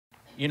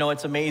You know,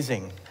 it's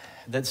amazing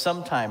that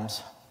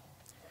sometimes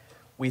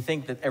we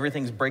think that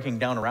everything's breaking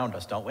down around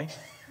us, don't we?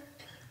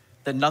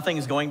 That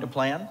nothing's going to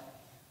plan.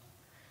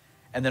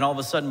 And then all of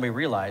a sudden we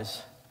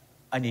realize,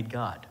 I need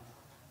God.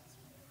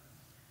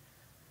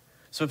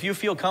 So if you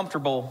feel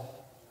comfortable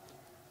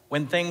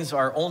when things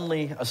are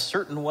only a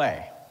certain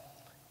way,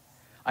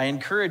 I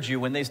encourage you,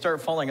 when they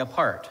start falling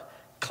apart,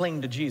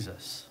 cling to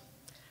Jesus.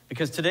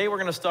 Because today we're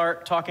going to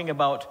start talking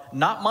about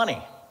not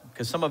money.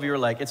 Because some of you are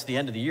like, it's the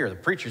end of the year. The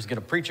preacher's going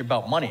to preach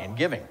about money and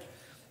giving.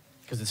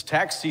 Because it's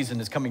tax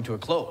season is coming to a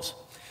close.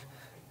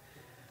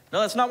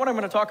 No, that's not what I'm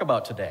going to talk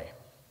about today.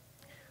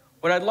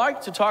 What I'd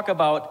like to talk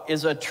about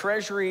is a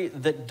treasury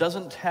that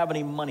doesn't have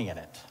any money in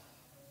it.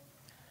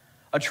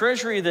 A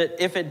treasury that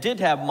if it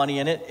did have money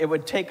in it, it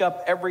would take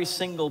up every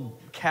single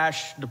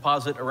cash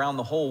deposit around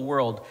the whole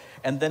world,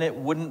 and then it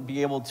wouldn't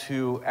be able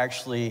to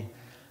actually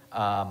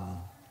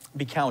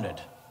be counted.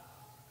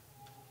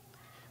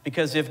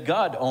 Because if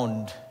God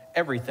owned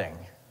everything,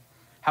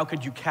 how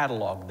could you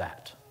catalog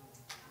that?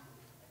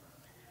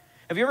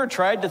 Have you ever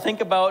tried to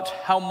think about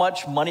how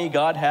much money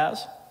God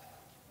has?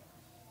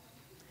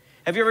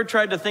 Have you ever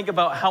tried to think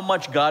about how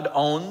much God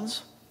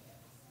owns?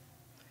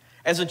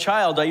 As a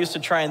child, I used to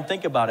try and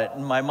think about it,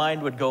 and my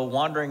mind would go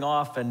wandering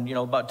off, and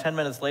about 10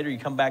 minutes later, you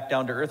come back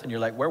down to earth, and you're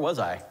like, where was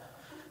I?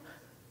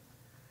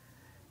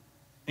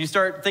 You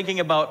start thinking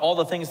about all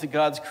the things that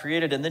God's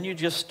created, and then you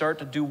just start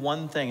to do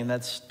one thing, and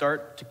that's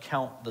start to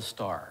count the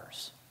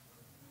stars.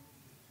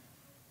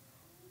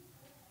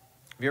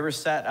 Have you ever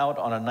sat out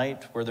on a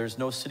night where there's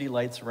no city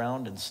lights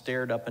around and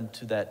stared up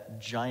into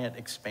that giant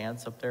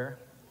expanse up there?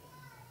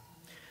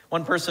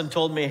 One person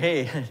told me,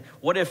 hey,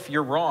 what if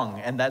you're wrong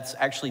and that's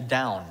actually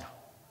down?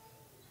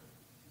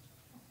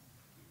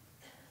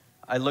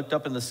 I looked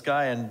up in the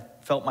sky and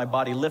felt my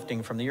body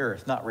lifting from the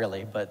earth. Not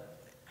really, but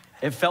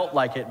it felt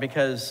like it,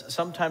 because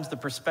sometimes the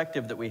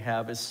perspective that we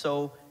have is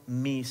so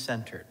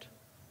me-centered.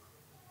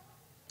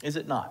 Is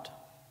it not?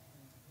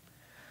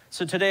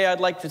 So today I'd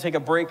like to take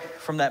a break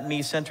from that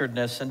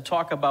me-centeredness and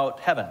talk about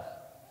heaven.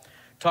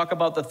 Talk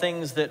about the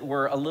things that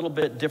were a little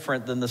bit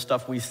different than the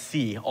stuff we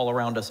see all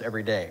around us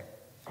every day.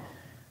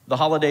 The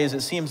holidays,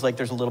 it seems like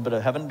there's a little bit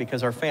of heaven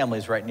because our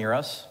family's right near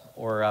us,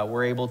 or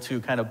we're able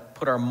to kind of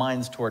put our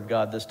minds toward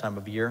God this time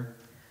of year.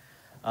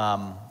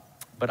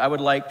 But I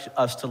would like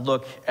us to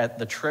look at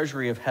the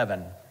treasury of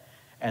heaven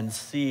and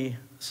see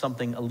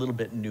something a little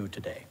bit new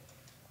today.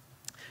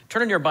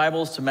 Turn in your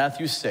Bibles to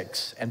Matthew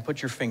 6 and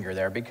put your finger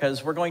there,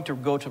 because we're going to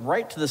go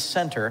right to the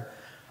center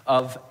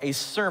of a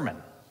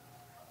sermon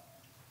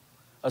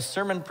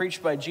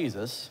preached by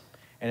Jesus,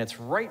 and it's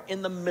right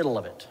in the middle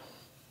of it.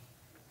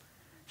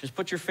 Just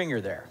put your finger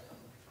there.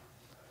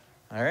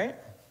 All right?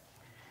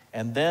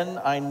 And then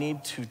I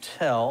need to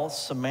tell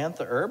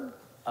Samantha Erb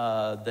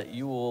that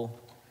you will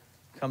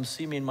come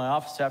see me in my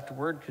office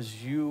afterward,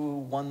 because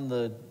you won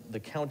the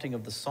counting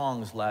of the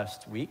songs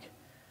last week.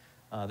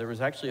 There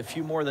was actually a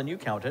few more than you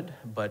counted,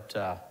 but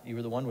you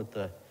were the one with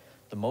the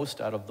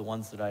most out of the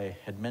ones that I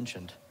had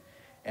mentioned.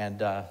 And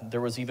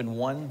there was even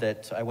one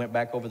that I went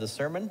back over the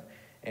sermon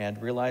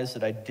and realized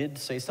that I did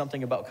say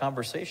something about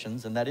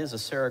conversations, and that is a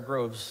Sarah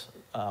Groves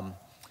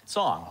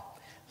song.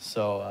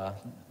 So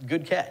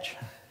good catch.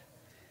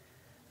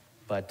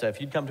 But if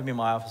you'd come to me in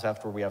my office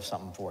afterward, we have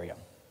something for you.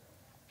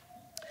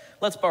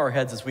 Let's bow our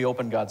heads as we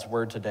open God's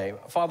word today.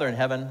 Father in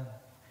heaven,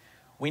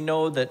 we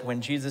know that when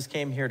Jesus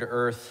came here to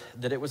earth,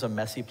 that it was a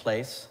messy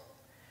place,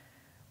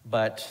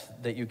 but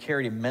that you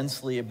cared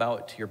immensely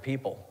about your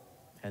people.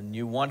 And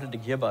you wanted to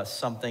give us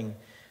something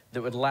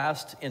that would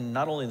last in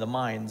not only the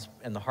minds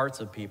and the hearts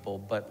of people,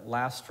 but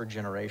last for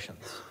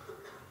generations.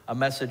 A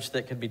message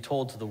that could be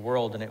told to the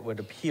world and it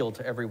would appeal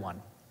to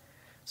everyone.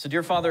 So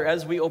dear Father,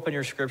 as we open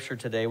your scripture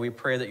today, we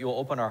pray that you will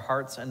open our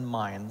hearts and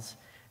minds.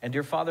 And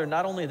dear Father,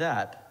 not only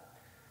that,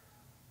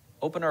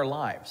 open our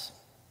lives.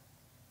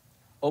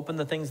 Open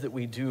the things that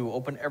we do.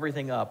 Open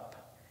everything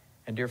up.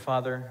 And dear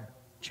Father,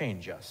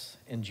 change us.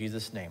 In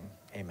Jesus' name,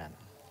 amen.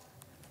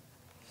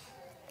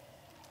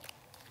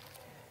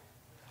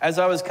 As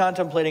I was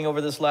contemplating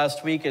over this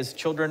last week, as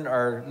children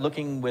are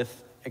looking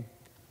with,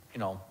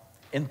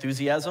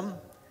 enthusiasm,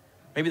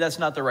 maybe that's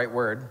not the right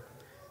word.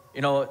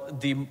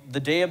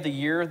 The day of the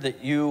year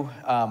that you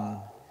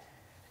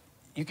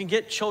can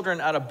get children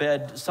out of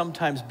bed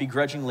sometimes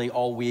begrudgingly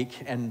all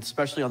week, and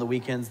especially on the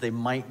weekends, they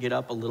might get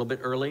up a little bit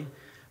early.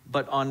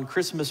 But on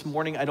Christmas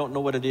morning, I don't know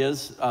what it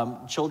is,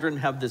 children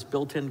have this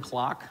built-in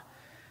clock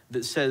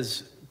that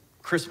says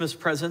Christmas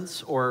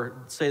presents,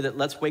 or say that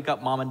let's wake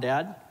up mom and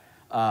dad.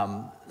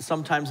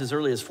 Sometimes as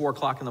early as 4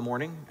 o'clock in the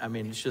morning. I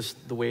mean, it's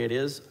just the way it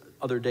is.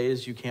 Other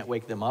days, you can't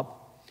wake them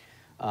up.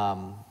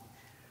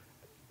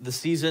 The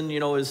season,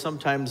 is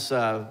sometimes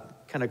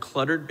kind of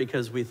cluttered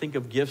because we think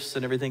of gifts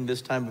and everything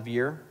this time of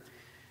year.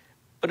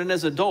 But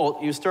as an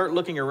adult, you start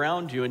looking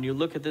around you and you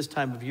look at this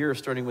time of year,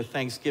 starting with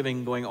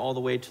Thanksgiving, going all the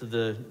way to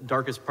the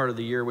darkest part of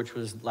the year, which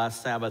was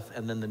last Sabbath,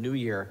 and then the New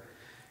Year.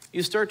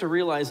 You start to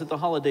realize that the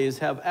holidays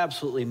have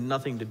absolutely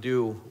nothing to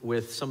do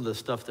with some of the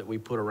stuff that we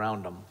put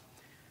around them.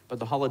 But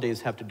the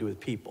holidays have to do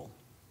with people.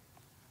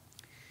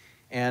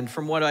 And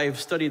from what I've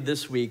studied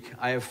this week,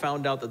 I have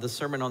found out that the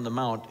Sermon on the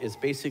Mount is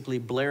basically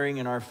blaring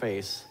in our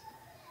face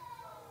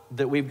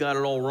that we've got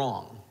it all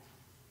wrong.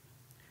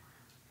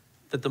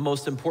 That the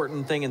most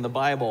important thing in the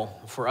Bible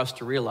for us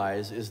to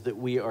realize is that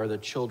we are the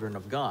children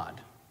of God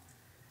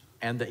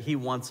and that he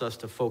wants us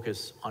to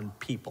focus on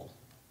people.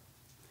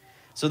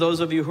 So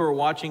those of you who are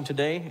watching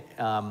today,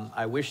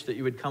 I wish that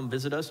you would come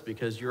visit us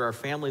because you're our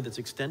family that's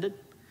extended.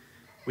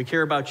 We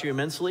care about you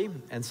immensely,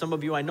 and some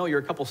of you, I know you're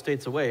a couple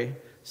states away,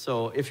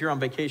 so if you're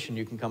on vacation,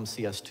 you can come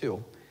see us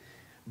too.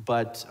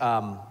 But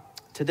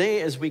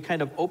today, as we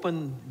kind of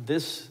open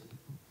this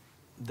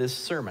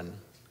sermon,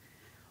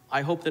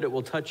 I hope that it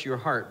will touch your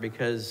heart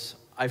because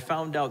I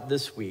found out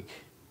this week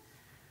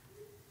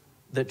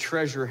that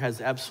treasure has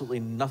absolutely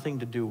nothing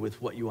to do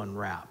with what you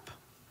unwrap.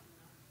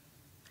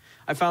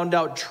 I found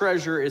out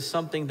treasure is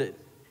something that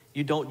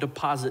you don't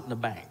deposit in a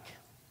bank.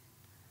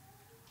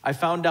 I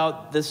found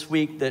out this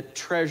week that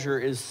treasure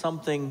is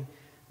something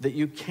that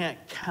you can't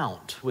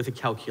count with a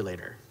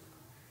calculator.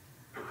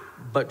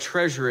 But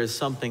treasure is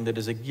something that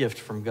is a gift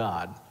from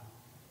God,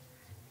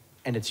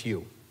 and it's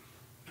you.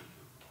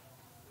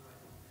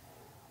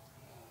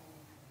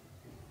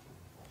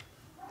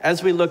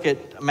 As we look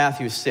at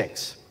Matthew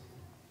 6,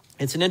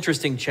 it's an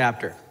interesting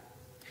chapter.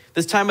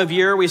 This time of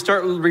year, we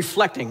start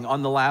reflecting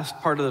on the last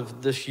part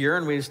of this year,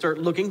 and we start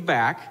looking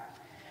back.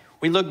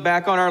 We look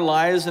back on our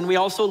lives, and we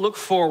also look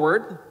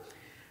forward.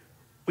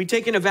 We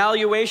take an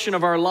evaluation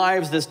of our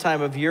lives this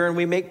time of year, and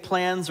we make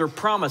plans or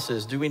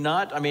promises, do we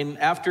not? I mean,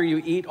 after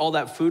you eat all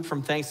that food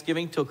from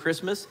Thanksgiving till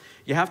Christmas,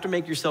 you have to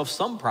make yourself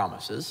some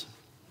promises.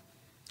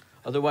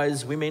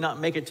 Otherwise, we may not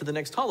make it to the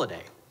next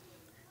holiday.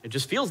 It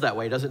just feels that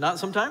way, does it not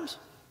sometimes?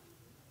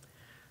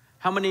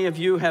 How many of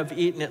you have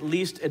eaten at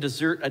least a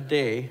dessert a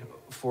day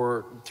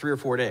for 3 or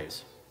 4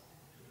 days?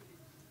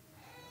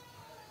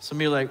 Some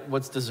of you are like,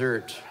 what's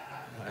dessert?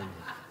 I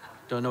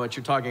don't know what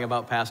you're talking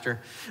about,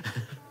 Pastor.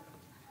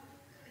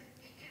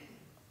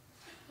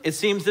 It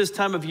seems this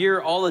time of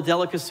year, all the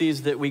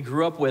delicacies that we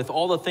grew up with,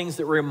 all the things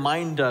that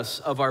remind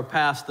us of our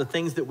past, the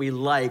things that we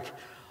like,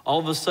 all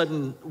of a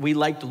sudden we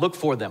like to look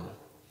for them.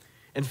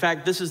 In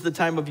fact, this is the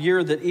time of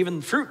year that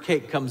even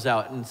fruitcake comes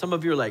out, and some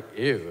of you are like,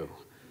 ew.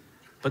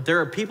 But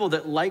there are people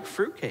that like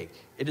fruitcake.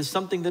 It is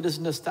something that is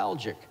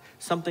nostalgic,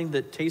 something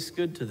that tastes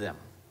good to them.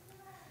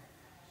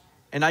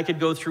 And I could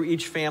go through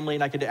each family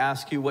and I could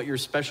ask you what your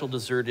special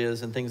dessert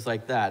is and things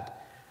like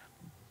that.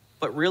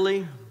 But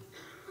really,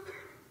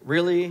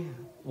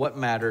 what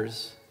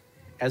matters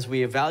as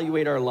we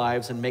evaluate our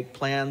lives and make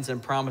plans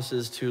and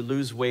promises to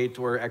lose weight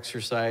or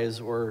exercise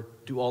or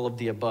do all of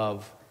the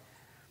above,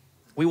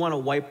 we want to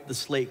wipe the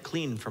slate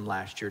clean from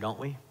last year, don't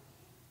we?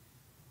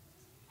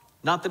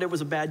 Not that it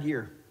was a bad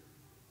year,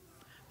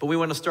 but we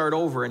want to start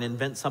over and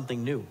invent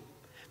something new.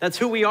 That's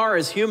who we are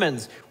as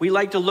humans. We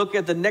like to look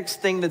at the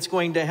next thing that's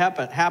going to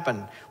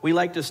happen. We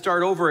like to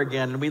start over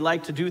again, and we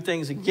like to do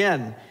things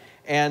again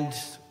and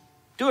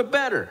do it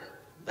better.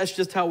 That's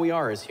just how we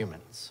are as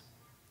humans.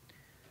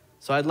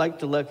 So I'd like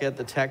to look at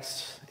the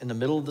text in the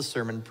middle of the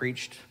sermon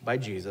preached by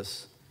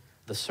Jesus,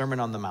 the Sermon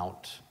on the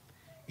Mount.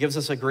 It gives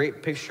us a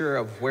great picture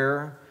of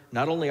where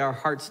not only our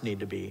hearts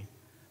need to be,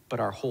 but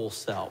our whole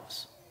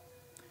selves.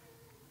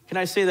 Can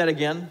I say that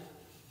again?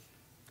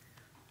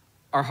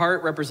 Our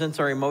heart represents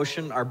our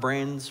emotion, our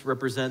brains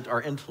represent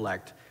our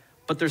intellect,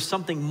 but there's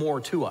something more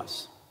to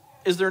us.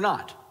 Is there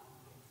not?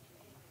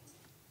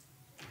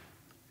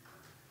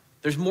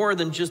 There's more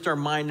than just our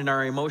mind and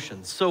our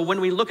emotions. So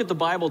when we look at the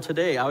Bible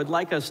today, I would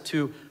like us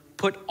to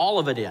put all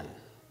of it in.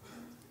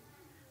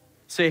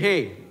 Say,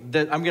 hey,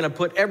 that I'm going to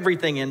put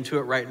everything into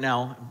it right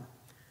now.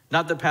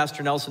 Not that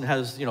Pastor Nelson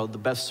has, the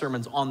best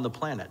sermons on the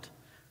planet.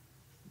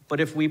 But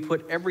if we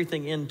put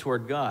everything in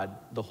toward God,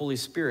 the Holy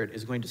Spirit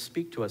is going to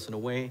speak to us in a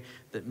way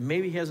that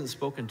maybe he hasn't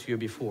spoken to you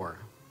before.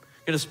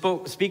 Going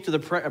to speak to the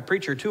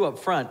preacher too up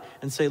front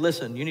and say,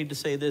 listen, you need to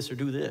say this or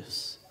do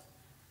this.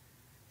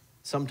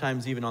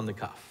 Sometimes even on the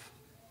cuff.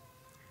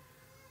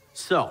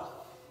 So,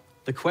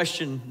 the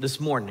question this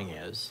morning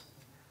is,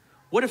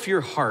 what if your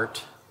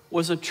heart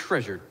was a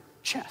treasure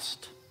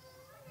chest?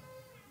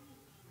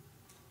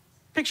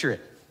 Picture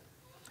it.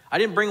 I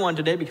didn't bring one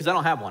today because I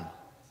don't have one.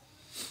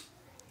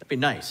 That'd be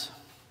nice.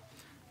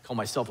 Call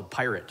myself a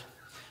pirate.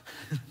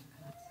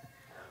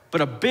 But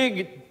a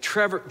big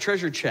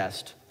treasure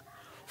chest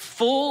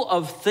full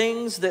of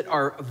things that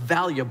are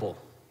valuable.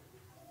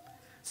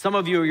 Some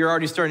of you, you're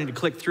already starting to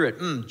click through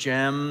it.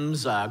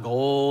 Gems,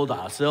 gold,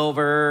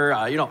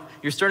 silver,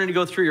 you're starting to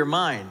go through your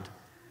mind.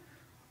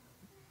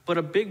 But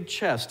a big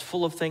chest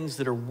full of things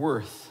that are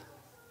worth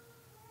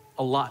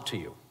a lot to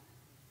you.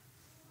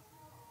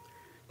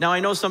 Now, I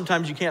know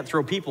sometimes you can't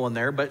throw people in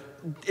there, but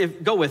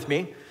go with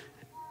me.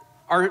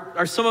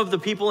 Are some of the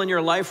people in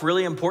your life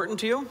really important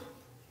to you?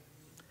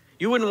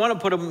 You wouldn't want to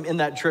put them in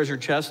that treasure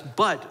chest,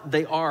 but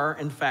they are,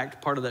 in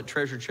fact, part of that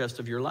treasure chest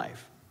of your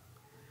life.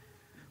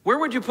 Where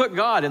would you put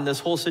God in this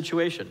whole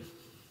situation?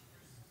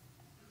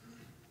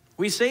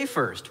 We say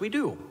first, we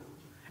do,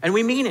 and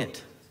we mean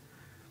it.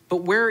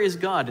 But where is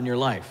God in your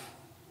life?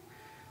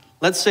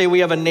 Let's say we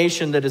have a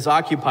nation that has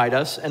occupied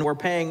us, and we're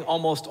paying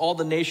almost all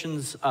the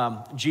nation's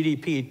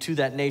GDP to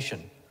that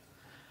nation.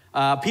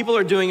 People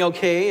are doing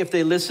okay if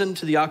they listen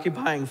to the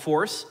occupying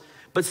force,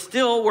 but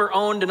still we're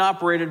owned and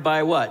operated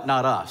by what?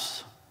 Not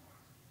us.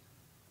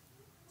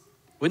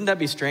 Wouldn't that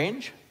be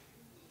strange?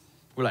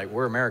 We're like,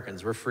 we're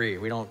Americans, we're free,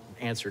 we don't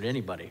answer to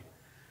anybody.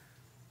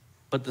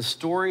 But the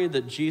story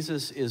that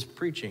Jesus is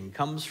preaching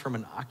comes from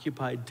an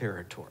occupied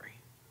territory.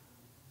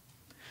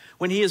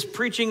 When he is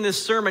preaching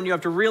this sermon, you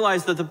have to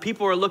realize that the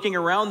people are looking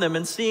around them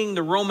and seeing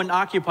the Roman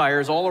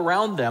occupiers all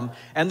around them,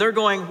 and they're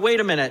going, wait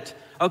a minute,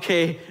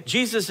 okay,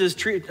 Jesus is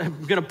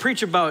going to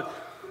preach about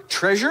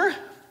treasure?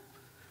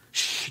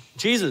 Shh,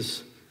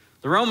 Jesus,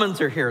 the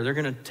Romans are here. They're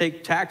going to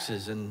take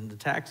taxes, and the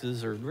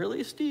taxes are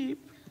really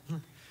steep.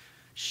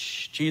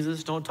 Shh,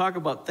 Jesus, don't talk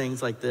about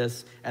things like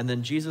this. And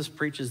then Jesus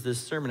preaches this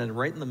sermon, and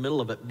right in the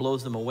middle of it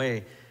blows them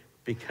away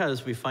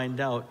because we find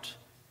out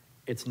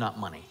it's not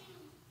money.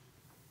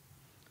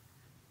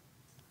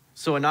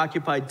 So an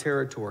occupied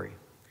territory.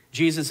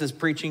 Jesus is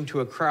preaching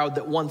to a crowd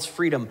that wants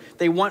freedom.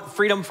 They want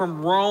freedom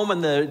from Rome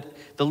and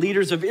the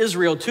leaders of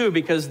Israel too,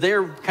 because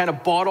they're kind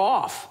of bought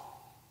off.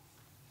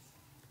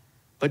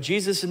 But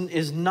Jesus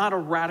is not a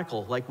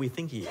radical like we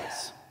think he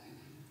is.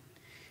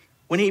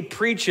 When he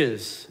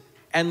preaches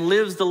and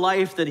lives the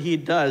life that he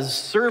does,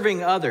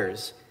 serving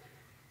others,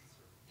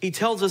 he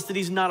tells us that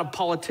he's not a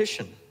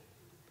politician,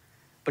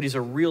 but he's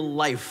a real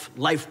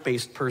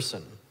life-based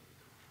person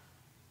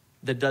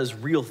that does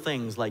real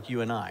things like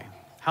you and I.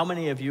 How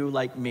many of you,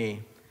 like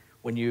me,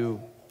 when you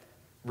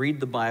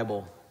read the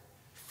Bible,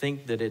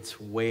 think that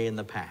it's way in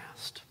the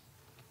past?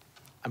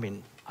 I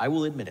mean, I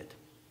will admit it.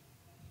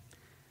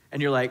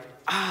 And you're like,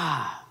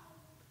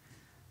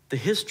 the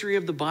history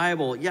of the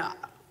Bible, yeah.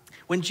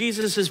 When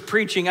Jesus is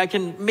preaching, I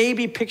can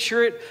maybe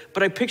picture it,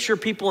 but I picture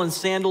people in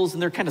sandals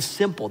and they're kind of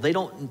simple. They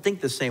don't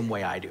think the same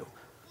way I do.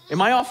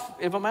 Am I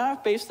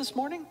off base this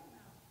morning?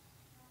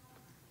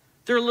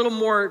 They're a little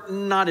more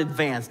not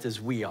advanced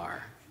as we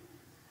are.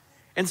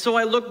 And so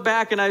I look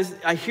back and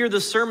I hear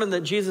the sermon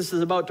that Jesus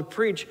is about to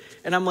preach,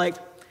 and I'm like,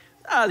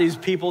 these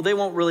people, they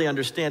won't really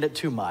understand it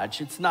too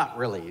much. It's not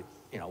really,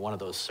 one of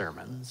those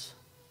sermons.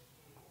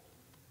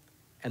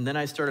 And then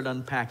I started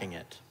unpacking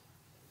it.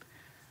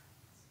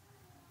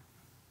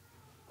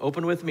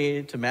 Open with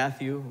me to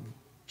Matthew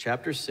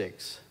chapter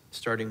 6,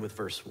 starting with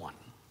verse 1.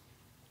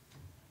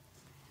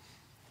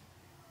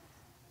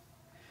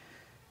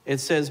 It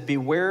says,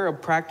 beware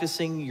of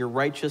practicing your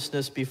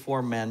righteousness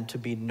before men to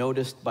be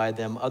noticed by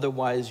them.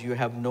 Otherwise, you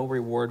have no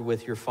reward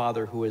with your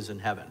Father who is in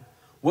heaven.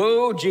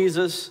 Whoa,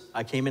 Jesus.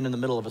 I came in the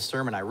middle of a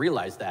sermon. I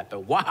realized that.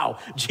 But wow,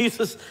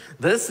 Jesus,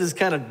 this is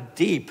kind of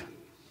deep.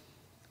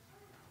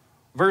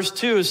 Verse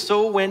 2,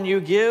 so when you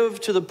give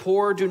to the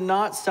poor, do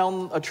not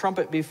sound a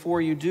trumpet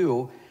before you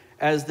do,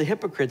 as the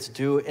hypocrites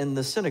do in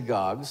the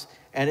synagogues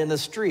and in the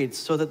streets,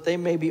 so that they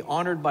may be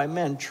honored by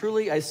men.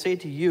 Truly, I say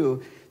to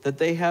you, that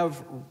they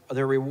have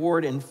their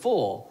reward in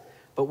full.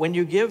 But when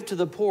you give to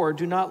the poor,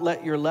 do not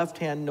let your left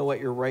hand know what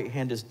your right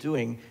hand is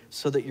doing,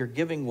 so that your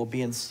giving will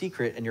be in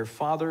secret, and your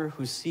Father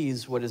who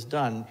sees what is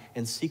done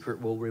in secret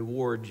will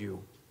reward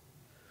you.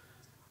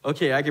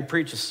 Okay, I could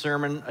preach a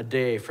sermon a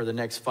day for the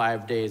next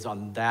 5 days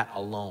on that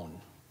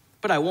alone,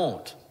 but I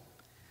won't.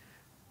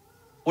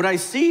 What I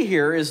see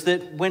here is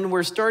that when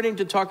we're starting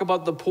to talk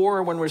about the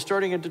poor, when we're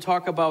starting to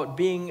talk about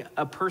being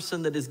a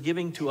person that is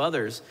giving to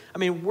others, I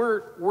mean,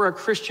 we're a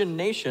Christian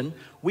nation.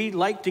 We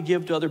like to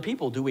give to other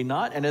people, do we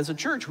not? And as a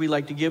church, we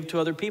like to give to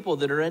other people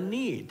that are in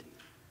need.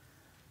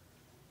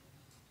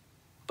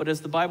 But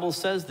as the Bible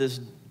says this,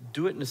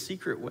 do it in a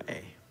secret way.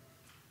 And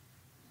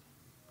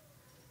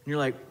you're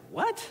like,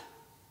 what?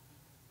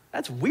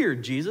 That's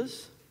weird,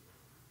 Jesus.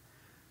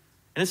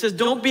 And it says,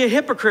 don't be a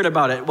hypocrite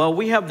about it. Well,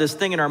 we have this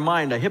thing in our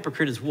mind. A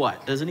hypocrite is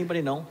what? Does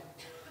anybody know?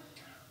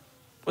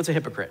 What's a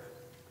hypocrite?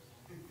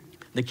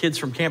 The kids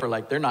from camp are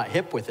like, they're not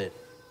hip with it.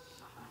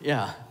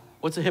 Yeah.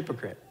 What's a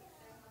hypocrite?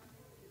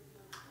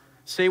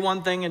 Say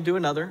one thing and do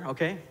another,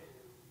 okay?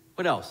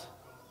 What else?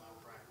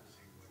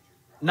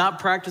 Not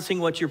practicing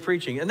what you're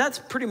preaching. And that's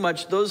pretty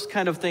much, those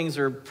kind of things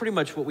are pretty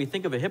much what we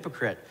think of a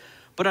hypocrite.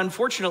 But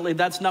unfortunately,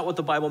 that's not what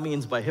the Bible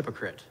means by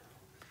hypocrite.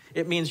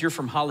 It means you're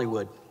from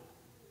Hollywood.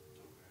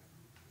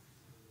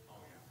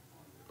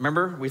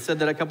 Remember, we said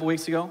that a couple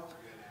weeks ago?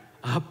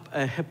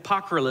 A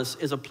hypocritus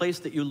is a place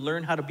that you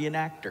learn how to be an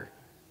actor.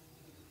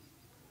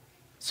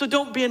 So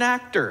don't be an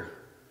actor.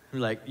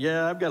 You're like,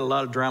 yeah, I've got a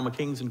lot of drama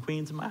kings and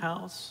queens in my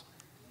house.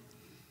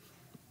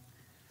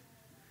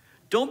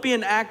 Don't be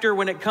an actor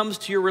when it comes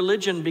to your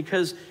religion,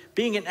 because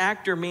being an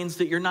actor means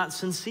that you're not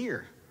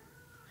sincere.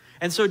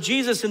 And so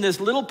Jesus, in this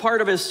little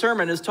part of his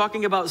sermon, is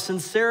talking about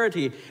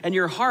sincerity and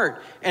your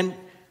heart. And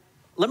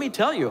let me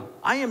tell you,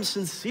 I am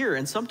sincere,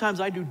 and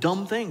sometimes I do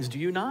dumb things. Do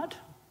you not?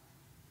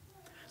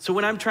 So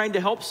when I'm trying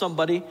to help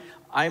somebody,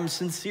 I'm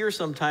sincere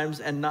sometimes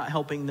and not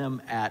helping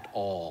them at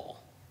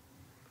all.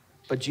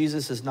 But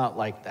Jesus is not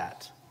like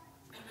that.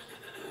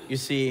 You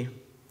see,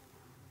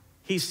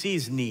 he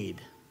sees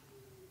need,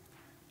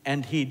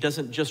 and he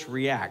doesn't just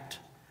react,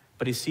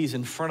 but he sees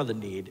in front of the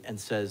need and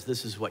says,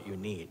 this is what you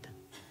need.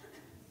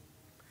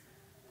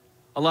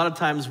 A lot of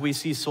times we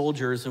see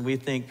soldiers and we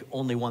think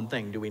only one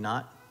thing, do we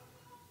not?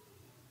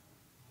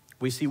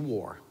 We see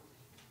war.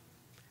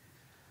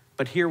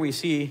 But here we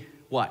see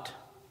what?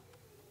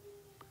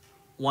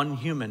 One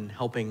human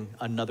helping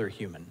another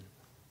human.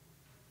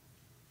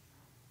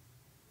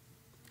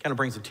 Kind of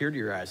brings a tear to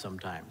your eye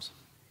sometimes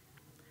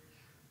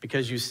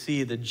because you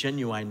see the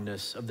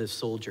genuineness of this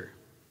soldier.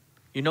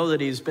 You know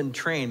that he's been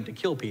trained to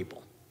kill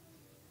people,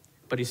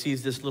 but he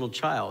sees this little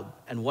child,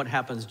 and what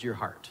happens to your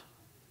heart?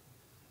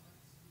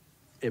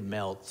 It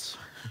melts.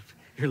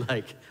 You're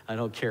like, I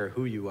don't care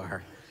who you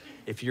are.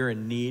 If you're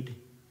in need,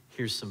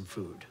 here's some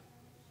food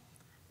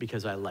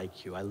because I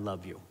like you, I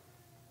love you.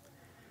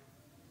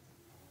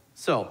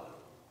 So,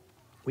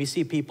 we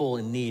see people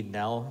in need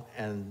now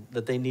and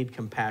that they need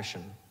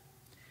compassion.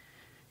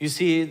 You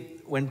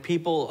see, when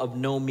people of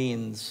no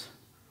means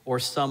or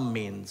some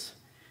means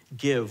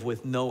give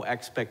with no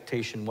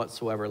expectation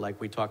whatsoever,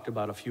 like we talked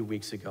about a few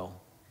weeks ago,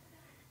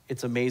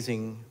 it's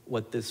amazing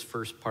what this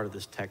first part of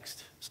this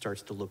text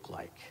starts to look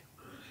like.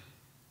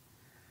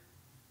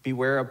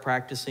 Beware of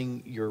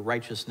practicing your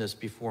righteousness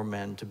before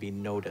men to be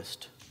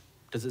noticed.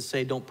 Does it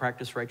say don't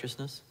practice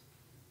righteousness?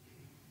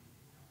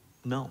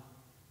 No.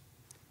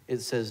 It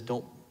says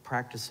don't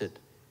practice it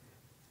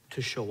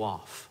to show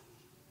off.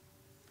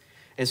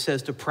 It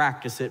says to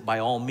practice it by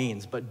all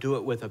means, but do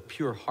it with a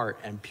pure heart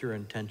and pure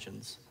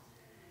intentions.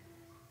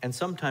 And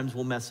sometimes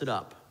we'll mess it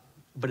up,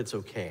 but it's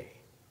okay.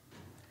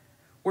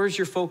 Where's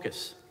your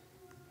focus?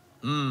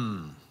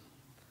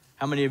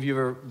 How many of you have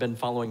ever been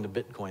following the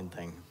Bitcoin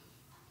thing?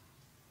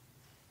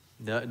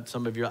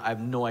 Some of you, I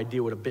have no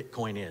idea what a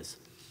Bitcoin is.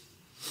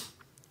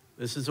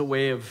 This is a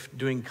way of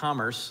doing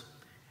commerce,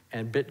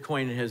 and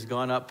Bitcoin has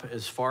gone up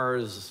as far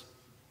as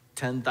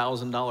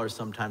 $10,000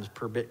 sometimes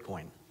per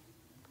Bitcoin,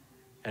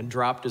 and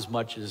dropped as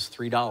much as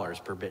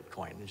 $3 per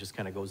Bitcoin. It just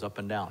kind of goes up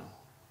and down.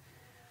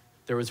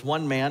 There was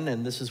one man,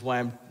 and this is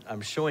why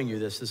I'm showing you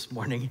this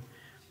morning.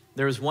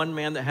 There was one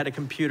man that had a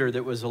computer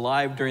that was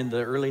alive during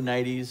the early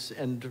 90s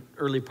and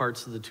early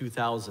parts of the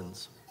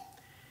 2000s.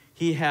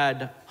 He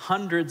had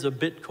hundreds of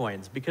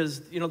Bitcoins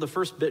because, the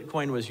first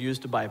Bitcoin was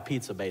used to buy a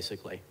pizza,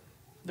 basically.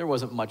 There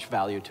wasn't much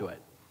value to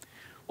it.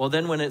 Well,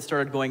 then when it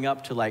started going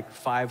up to like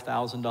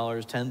 $5,000,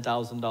 $10,000,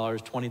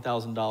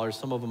 $20,000,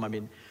 some of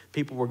them,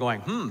 people were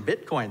going,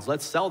 Bitcoins,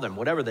 let's sell them,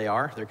 whatever they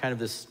are. They're kind of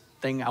this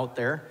thing out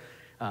there,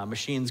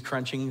 machines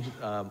crunching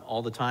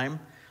all the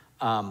time.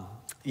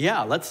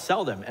 Yeah, let's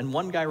sell them. And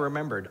one guy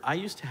remembered, I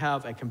used to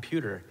have a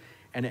computer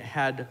and it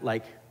had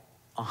like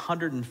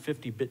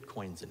 150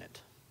 Bitcoins in it.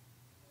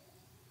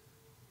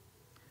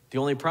 The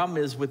only problem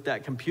is with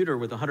that computer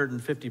with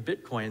 150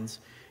 Bitcoins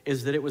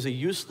is that it was a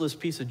useless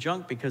piece of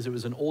junk because it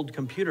was an old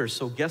computer.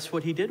 So guess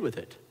what he did with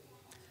it?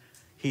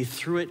 He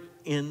threw it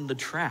in the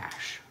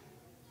trash.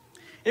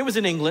 It was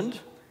in England,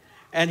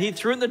 and he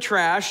threw it in the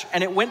trash,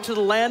 and it went to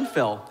the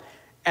landfill.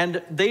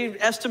 And they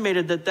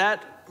estimated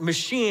that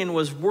machine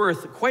was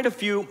worth quite a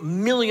few $1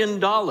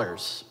 million.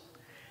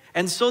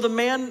 And so the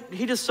man,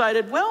 he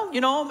decided, well,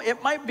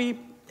 it might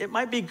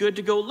be good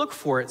to go look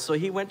for it. So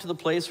he went to the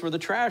place where the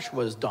trash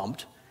was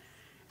dumped,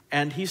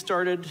 and he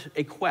started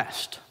a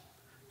quest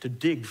to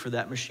dig for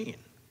that machine.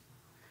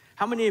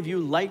 How many of you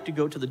like to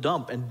go to the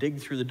dump and dig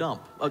through the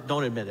dump? Oh,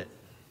 don't admit it.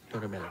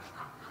 Don't admit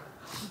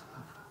it.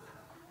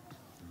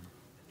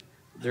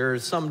 There are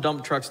some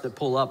dump trucks that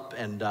pull up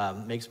and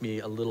makes me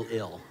a little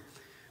ill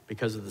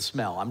because of the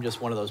smell. I'm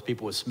just one of those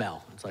people with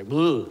smell. It's like,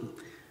 blue.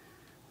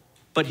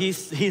 But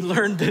he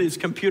learned that his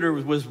computer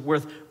was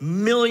worth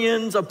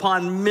millions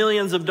upon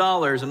millions of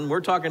dollars. And we're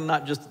talking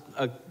not just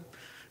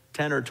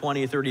 10 or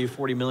 20, 30,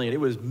 40 million. It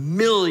was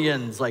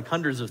millions, like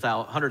hundreds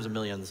of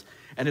millions.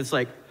 And it's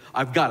like,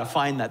 I've got to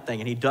find that thing.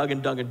 And he dug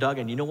and dug and dug.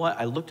 And you know what?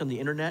 I looked on the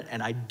internet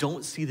and I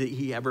don't see that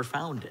he ever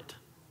found it.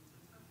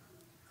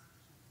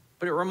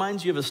 But it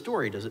reminds you of a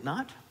story, does it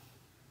not?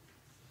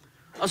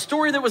 A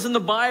story that was in the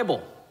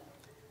Bible.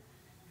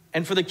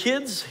 And for the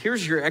kids,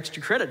 here's your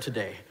extra credit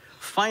today.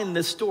 Find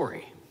this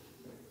story,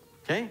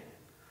 okay?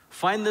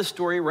 Find this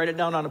story, write it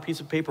down on a piece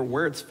of paper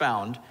where it's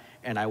found,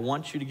 and I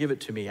want you to give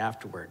it to me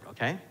afterward,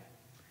 okay?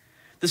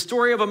 The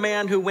story of a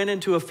man who went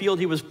into a field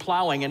he was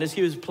plowing, and as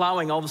he was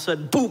plowing, all of a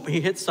sudden, boom,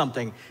 he hit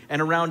something.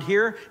 And around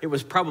here, it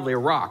was probably a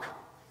rock.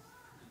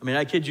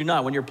 I kid you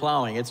not, when you're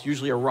plowing, it's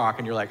usually a rock,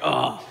 and you're like,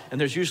 oh,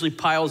 and there's usually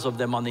piles of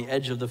them on the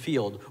edge of the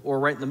field, or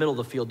right in the middle of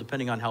the field,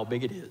 depending on how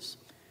big it is.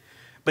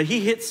 But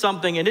he hit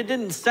something, and it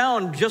didn't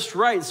sound just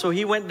right, so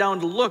he went down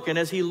to look, and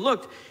as he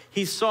looked,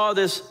 he saw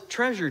this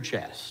treasure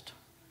chest,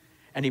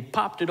 and he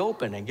popped it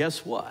open, and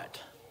guess what?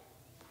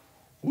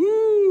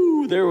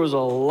 Woo! There was a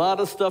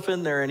lot of stuff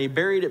in there, and he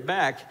buried it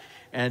back,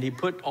 and he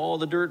put all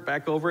the dirt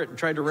back over it and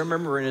tried to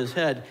remember in his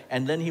head,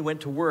 and then he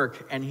went to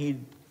work, and he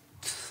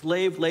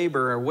slave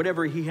labor or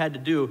whatever he had to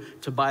do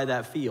to buy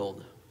that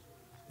field.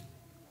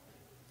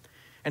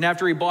 And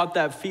after he bought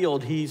that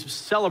field, he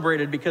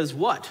celebrated because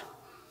what?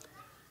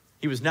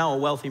 He was now a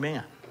wealthy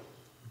man.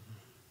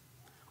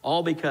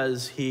 All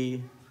because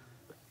he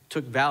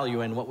took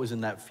value in what was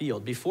in that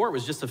field. Before it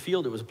was just a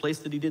field, it was a place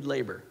that he did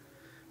labor.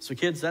 So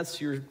kids,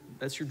 that's your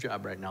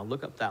job right now.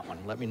 Look up that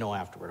one. Let me know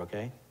afterward,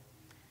 okay?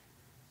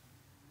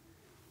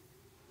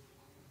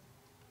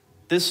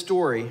 This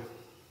story,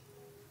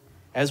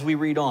 as we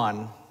read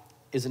on,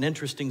 is an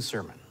interesting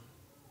sermon.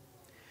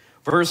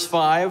 Verse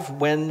 5,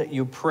 when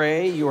you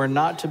pray, you are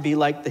not to be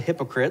like the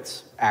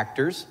hypocrites,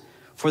 actors,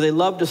 for they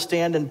love to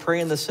stand and pray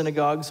in the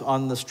synagogues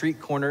on the street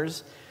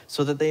corners,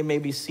 so that they may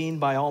be seen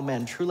by all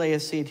men. Truly I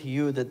say to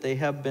you that they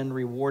have been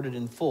rewarded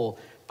in full.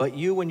 But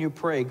you, when you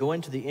pray, go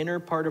into the inner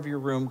part of your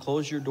room,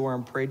 close your door,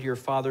 and pray to your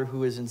Father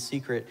who is in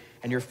secret.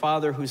 And your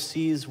Father who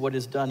sees what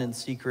is done in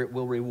secret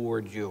will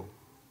reward you.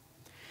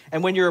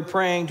 And when you're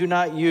praying, do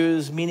not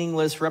use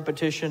meaningless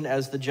repetition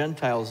as the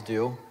Gentiles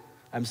do.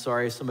 I'm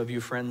sorry, some of you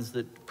friends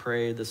that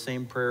pray the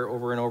same prayer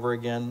over and over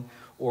again,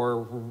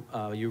 or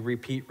you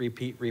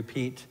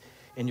repeat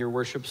in your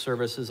worship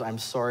services. I'm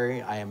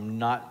sorry, I am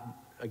not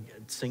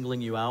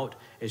singling you out.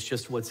 It's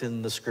just what's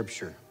in the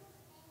scripture.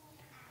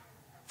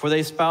 For they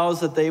espouse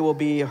that they will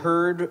be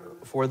heard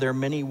for their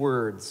many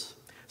words.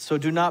 So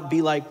do not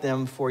be like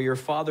them, for your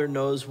Father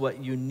knows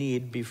what you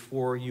need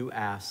before you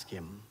ask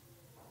him.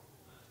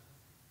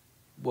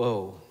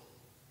 Whoa.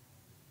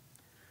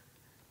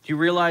 Do you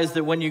realize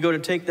that when you go to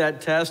take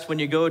that test, when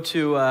you go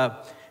to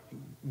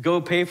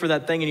go pay for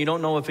that thing and you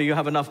don't know if you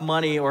have enough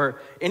money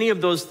or any of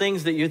those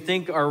things that you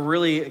think are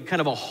really kind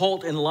of a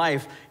halt in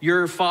life,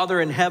 your Father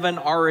in heaven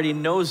already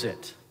knows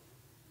it.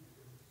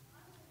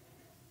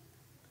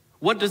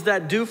 What does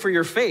that do for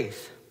your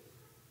faith?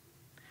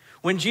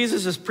 When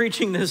Jesus is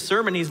preaching this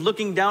sermon, he's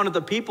looking down at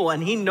the people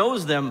and he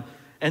knows them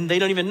and they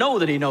don't even know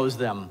that he knows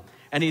them.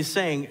 And he's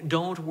saying,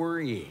 don't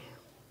worry.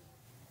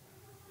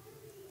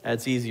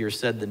 That's easier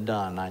said than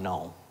done, I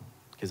know,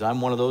 because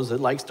I'm one of those that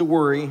likes to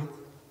worry.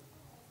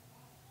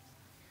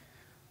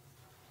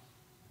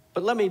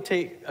 But let me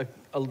take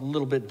a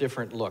little bit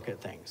different look at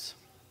things.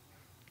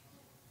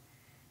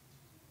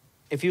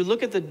 If you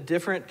look at the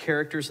different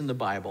characters in the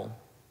Bible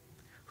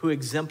who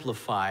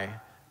exemplify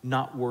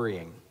not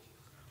worrying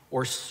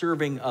or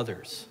serving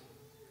others,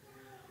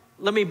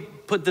 let me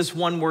put this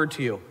one word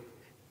to you: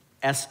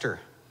 Esther.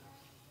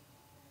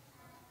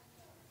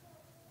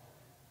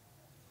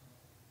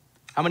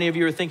 How many of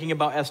you are thinking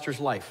about Esther's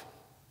life?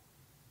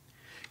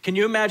 Can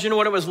you imagine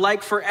what it was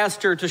like for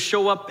Esther to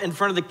show up in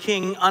front of the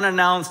king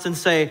unannounced and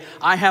say,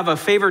 I have a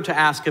favor to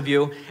ask of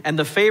you, and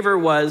the favor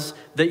was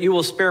that you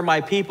will spare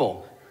my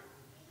people?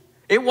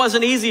 It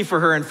wasn't easy for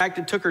her. In fact,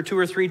 it took her 2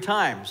 or 3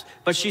 times.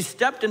 But she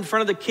stepped in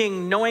front of the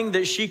king knowing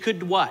that she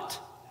could what?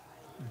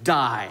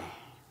 Die.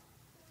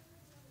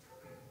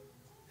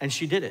 And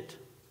she did it.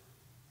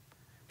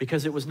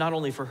 Because it was not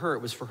only for her, it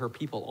was for her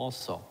people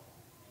also.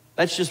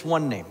 That's just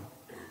one name.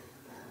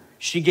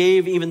 She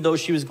gave even though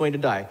she was going to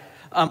die.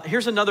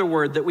 Here's another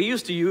word that we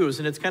used to use,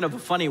 and it's kind of a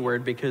funny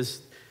word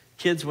because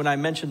kids, when I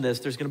mention this,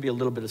 there's going to be a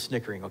little bit of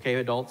snickering, okay,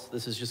 adults?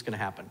 This is just going to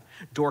happen.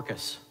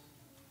 Dorcas.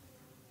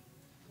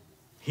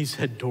 He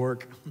said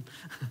dork.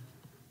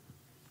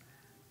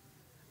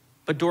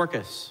 But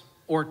Dorcas,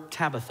 or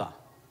Tabitha.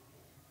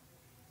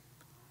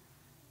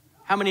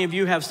 How many of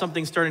you have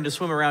something starting to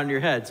swim around in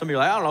your head? Some of you are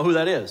like, I don't know who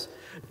that is.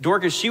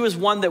 Dorcas, she was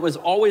one that was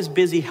always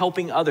busy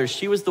helping others.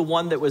 She was the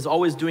one that was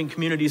always doing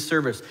community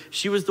service.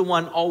 She was the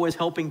one always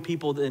helping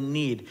people in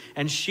need.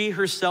 And she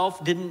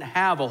herself didn't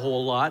have a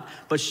whole lot,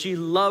 but she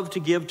loved to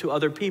give to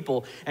other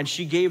people. And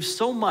she gave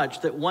so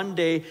much that one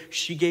day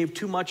she gave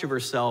too much of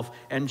herself.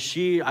 And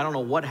I don't know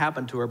what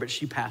happened to her, but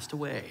she passed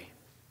away.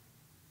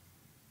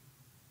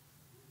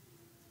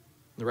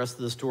 The rest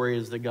of the story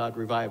is that God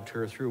revived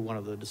her through one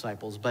of the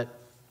disciples. But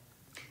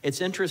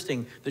it's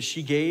interesting that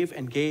she gave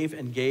and gave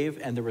and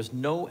gave, and there was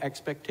no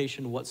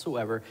expectation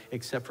whatsoever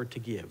except for to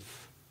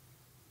give.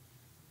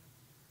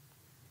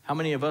 How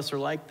many of us are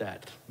like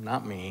that?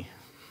 Not me.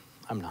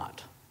 I'm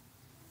not.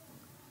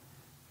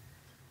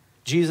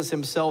 Jesus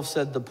himself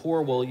said, the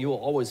poor you will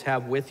always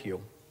have with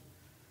you,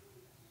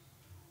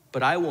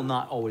 but I will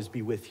not always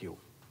be with you.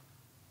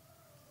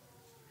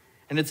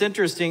 And it's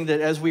interesting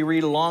that as we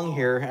read along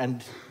here,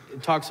 and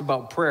it talks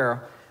about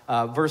prayer,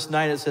 verse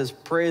 9, it says,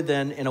 pray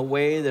then in a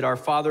way that our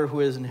Father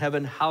who is in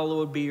heaven,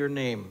 hallowed be your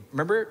name.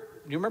 Remember?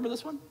 Do you remember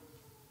this one?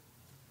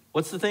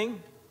 What's the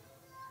thing?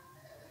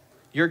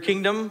 Your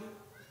kingdom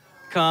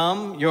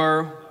come,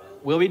 your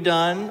will be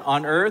done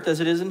on earth as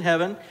it is in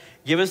heaven.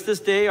 Give us this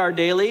day our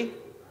daily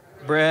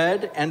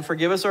bread, and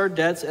forgive us our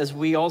debts as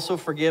we also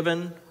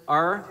forgiven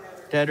our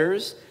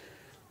debtors.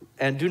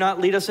 And do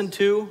not lead us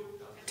into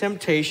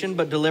temptation,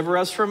 but deliver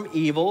us from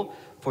evil.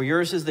 For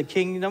yours is the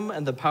kingdom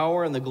and the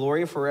power and the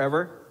glory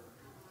forever.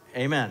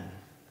 Amen.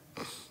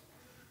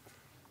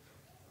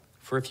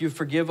 For if you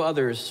forgive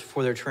others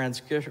for their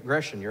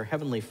transgression, your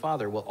heavenly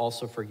Father will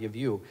also forgive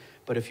you.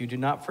 But if you do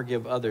not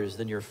forgive others,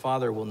 then your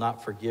Father will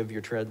not forgive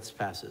your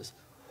trespasses.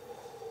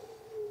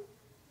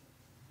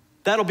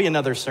 That'll be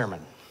another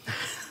sermon.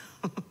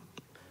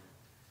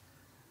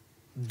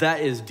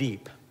 That is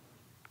deep.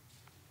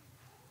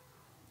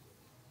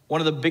 One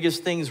of the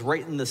biggest things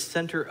right in the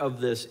center of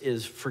this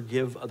is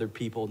forgive other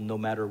people no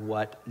matter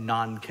what,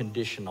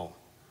 non-conditional.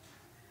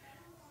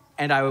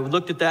 And I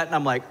looked at that and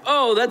I'm like,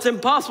 oh, that's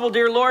impossible,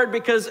 dear Lord,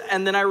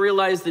 and then I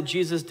realized that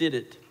Jesus did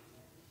it.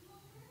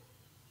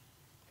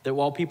 That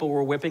while people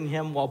were whipping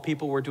him, while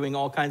people were doing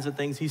all kinds of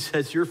things, he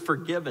says, you're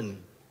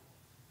forgiven.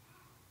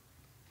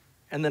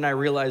 And then I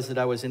realized that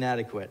I was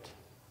inadequate.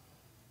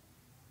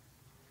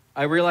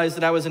 I realized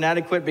that I was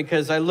inadequate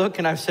because I look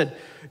and I've said,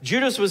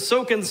 Judas was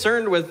so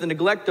concerned with the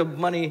neglect of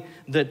money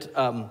that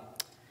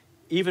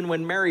even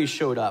when Mary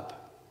showed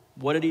up,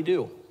 what did he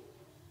do?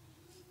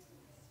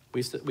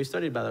 We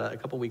studied about that a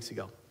couple weeks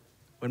ago.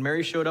 When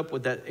Mary showed up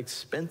with that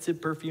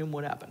expensive perfume,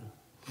 what happened?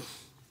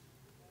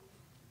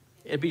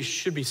 It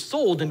should be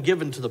sold and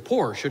given to the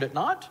poor, should it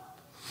not?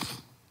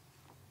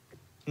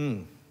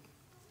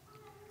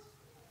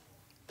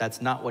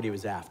 That's not what he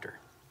was after.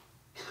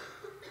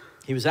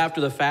 He was after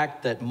the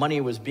fact that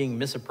money was being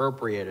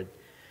misappropriated.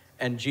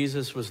 And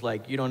Jesus was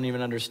like, you don't even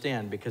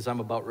understand because I'm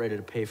about ready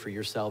to pay for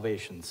your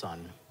salvation,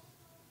 son.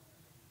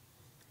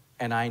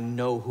 And I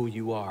know who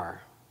you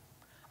are.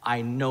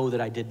 I know that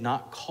I did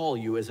not call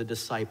you as a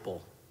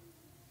disciple.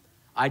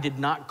 I did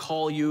not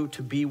call you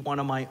to be one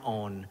of my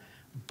own,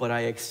 but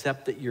I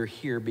accept that you're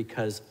here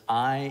because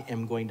I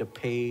am going to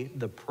pay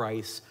the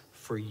price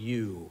for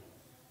you.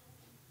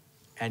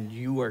 And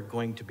you are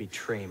going to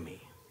betray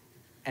me.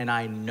 And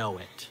I know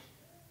it.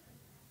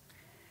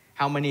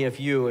 How many of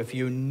you, if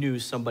you knew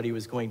somebody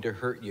was going to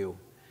hurt you,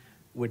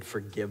 would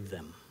forgive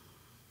them?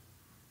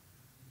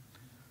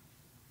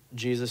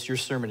 Jesus, your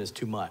sermon is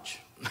too much.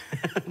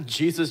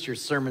 Jesus, your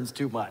sermon's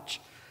too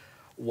much.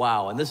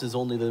 Wow, and this is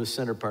only the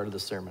center part of the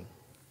sermon.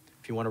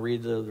 If you want to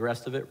read the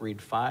rest of it,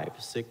 read 5,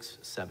 6,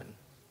 7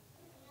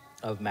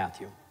 of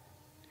Matthew.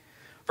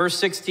 Verse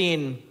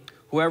 16,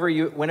 whenever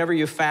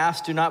you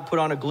fast, do not put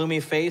on a gloomy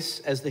face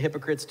as the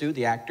hypocrites do,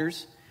 the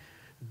actors.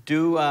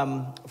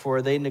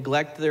 For they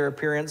neglect their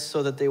appearance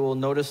so that they will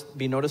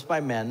be noticed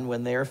by men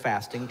when they are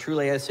fasting.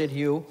 Truly, I say to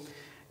you,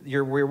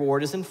 your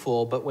reward is in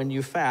full, but when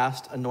you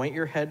fast, anoint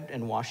your head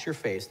and wash your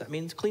face. That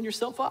means clean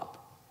yourself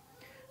up,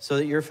 so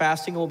that your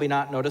fasting will be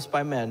not noticed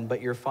by men,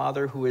 but your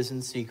Father who is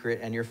in secret,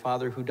 and your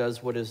Father who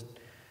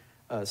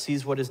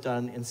sees what is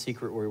done in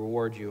secret will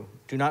reward you.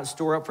 Do not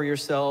store up for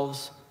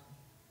yourselves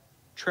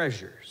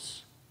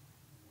treasures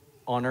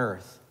on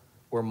earth,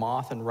 where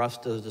moth and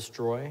rust does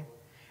destroy,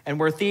 and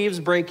where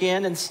thieves break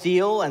in and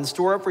steal, and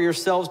store up for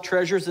yourselves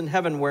treasures in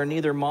heaven where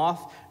neither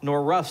moth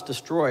nor rust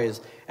destroys,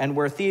 and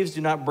where thieves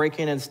do not break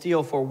in and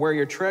steal, for where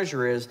your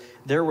treasure is,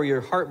 there will your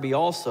heart be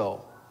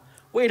also.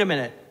 Wait a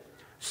minute.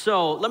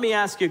 So let me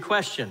ask you a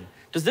question.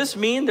 Does this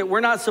mean that we're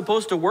not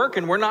supposed to work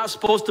and we're not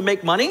supposed to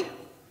make money?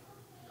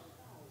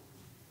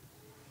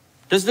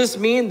 Does this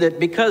mean that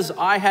because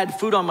I had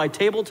food on my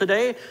table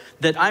today,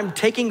 that I'm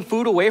taking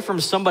food away from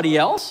somebody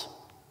else?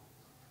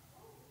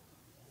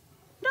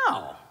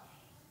 No.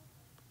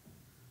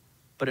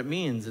 But it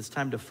means it's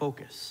time to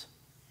focus.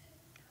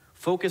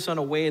 Focus on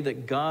a way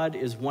that God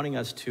is wanting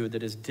us to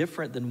that is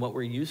different than what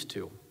we're used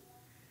to.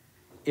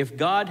 If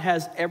God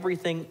has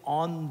everything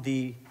not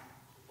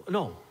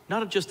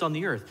just on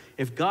the earth.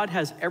 If God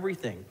has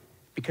everything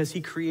because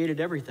he created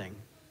everything,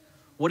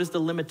 what is the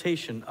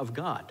limitation of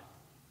God?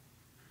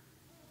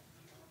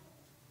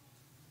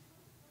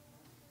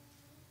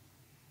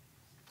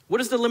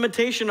 What is the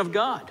limitation of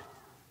God?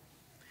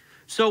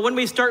 So when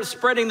we start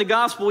spreading the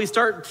gospel, we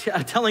start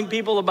telling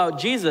people about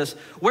Jesus,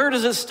 where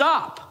does it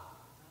stop?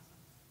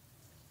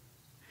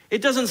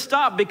 It doesn't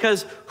stop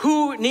because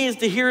who needs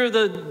to hear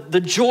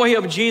the joy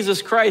of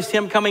Jesus Christ,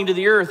 him coming to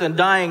the earth and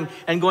dying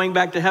and going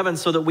back to heaven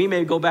so that we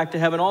may go back to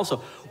heaven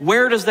also?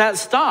 Where does that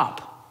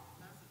stop?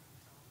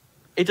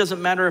 It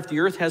doesn't matter if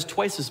the earth has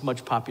twice as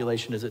much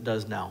population as it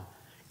does now.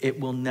 It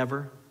will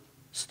never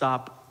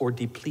stop or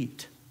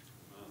deplete.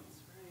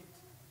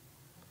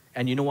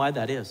 And you know why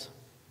that is?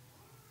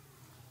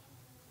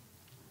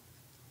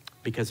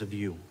 Because of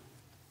you.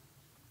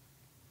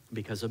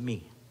 Because of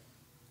me.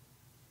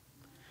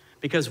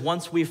 Because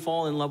once we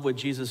fall in love with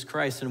Jesus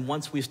Christ and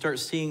once we start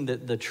seeing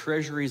that the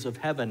treasuries of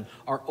heaven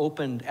are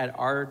opened at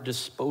our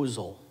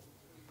disposal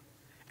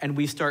and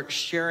we start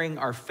sharing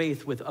our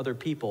faith with other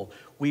people,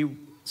 we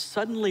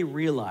suddenly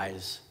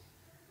realize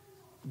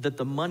that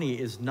the money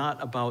is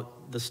not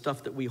about the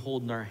stuff that we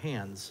hold in our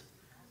hands,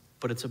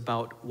 but it's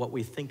about what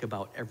we think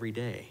about every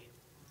day,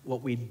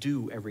 what we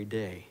do every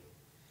day.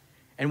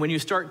 And when you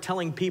start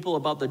telling people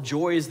about the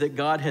joys that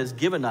God has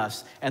given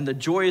us and the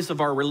joys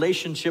of our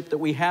relationship that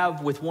we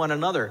have with one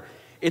another,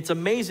 it's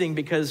amazing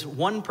because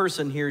one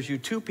person hears you,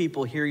 two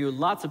people hear you,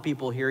 lots of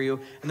people hear you,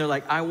 and they're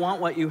like, I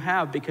want what you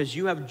have because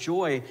you have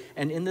joy.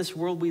 And in this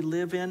world we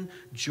live in,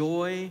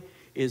 joy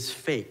is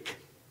fake.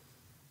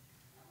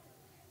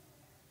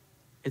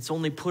 It's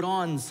only put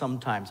on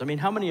sometimes. I mean,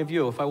 how many of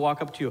you, if I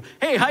walk up to you,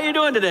 hey, how you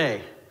doing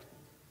today?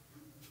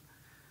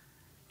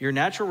 Your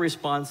natural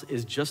response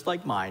is just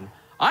like mine.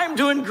 I'm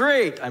doing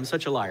great. I'm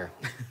such a liar.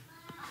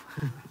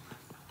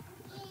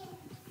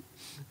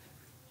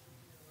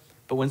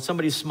 But when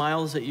somebody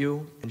smiles at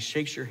you and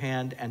shakes your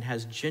hand and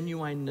has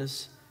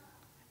genuineness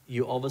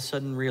you all of a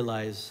sudden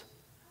realize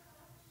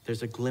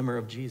there's a glimmer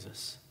of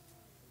Jesus.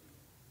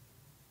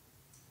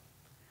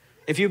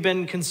 If you've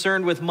been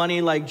concerned with money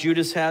like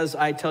Judas has,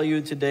 I tell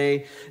you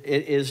today,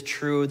 it is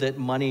true that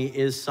money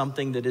is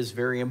something that is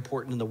very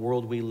important in the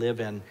world we live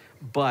in.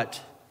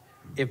 But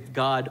if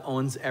God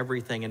owns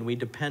everything and we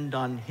depend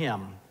on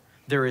him,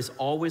 there is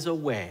always a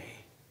way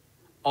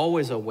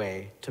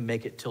to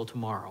make it till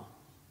tomorrow.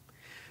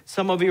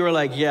 Some of you are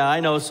like, yeah, I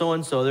know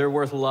so-and-so, they're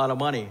worth a lot of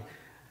money.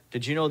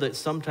 Did you know that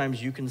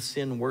sometimes you can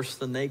sin worse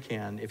than they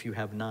can if you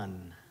have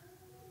none?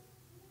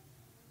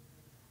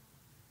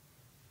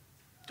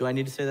 Do I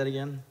need to say that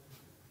again?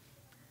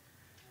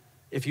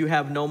 If you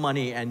have no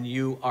money and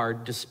you are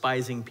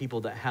despising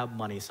people that have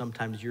money,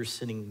 sometimes you're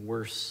sinning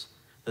worse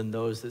than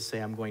those that say,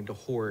 I'm going to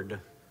hoard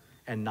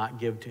and not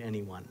give to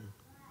anyone.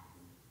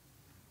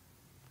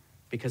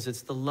 Because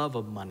it's the love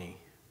of money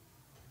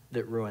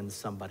that ruins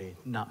somebody,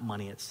 not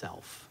money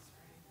itself.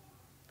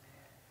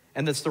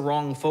 And that's the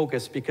wrong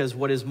focus, because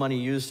what is money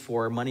used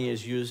for? Money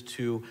is used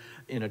to,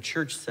 in a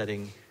church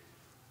setting,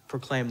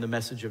 proclaim the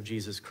message of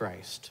Jesus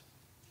Christ.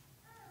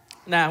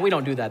 Nah, we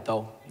don't do that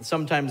though.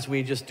 Sometimes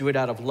we just do it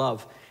out of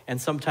love, and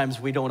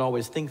sometimes we don't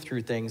always think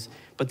through things,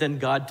 but then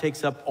God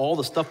takes up all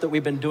the stuff that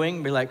we've been doing,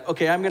 and we're like,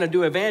 okay, I'm gonna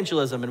do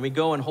evangelism, and we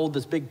go and hold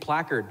this big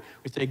placard.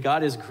 We say,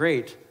 God is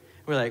great.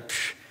 We're like,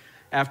 psh.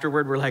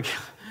 Afterward, we're like,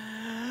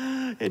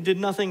 it did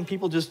nothing.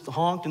 People just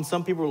honked, and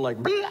some people were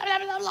like, blah, blah,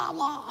 blah, blah,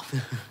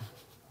 blah.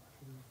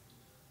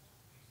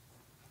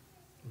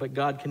 But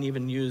God can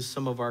even use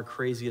some of our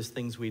craziest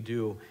things we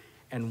do.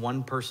 And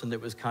one person that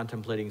was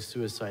contemplating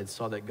suicide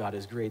saw that God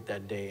is great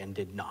that day and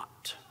did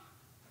not.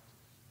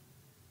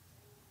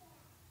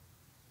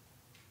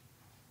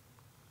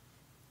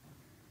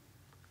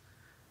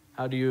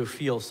 How do you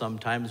feel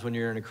sometimes when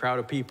you're in a crowd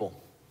of people?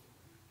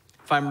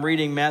 If I'm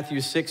reading Matthew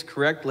 6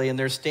 correctly and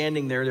they're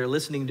standing there, they're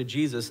listening to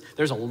Jesus,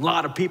 there's a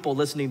lot of people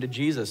listening to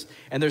Jesus.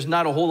 And there's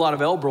not a whole lot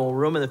of elbow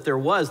room. And if there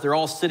was, they're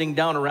all sitting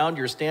down around,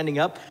 you're standing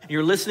up,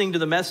 you're listening to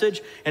the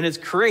message, and it's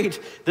great.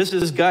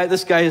 This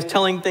guy is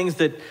telling things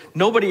that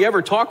nobody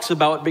ever talks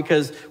about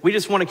because we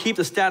just want to keep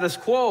the status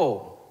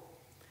quo.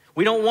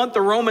 We don't want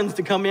the Romans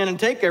to come in and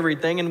take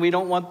everything, and we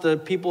don't want the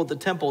people at the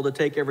temple to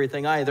take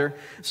everything either.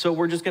 So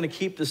we're just going to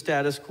keep the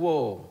status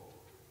quo.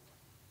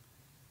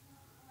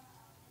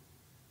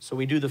 So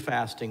we do the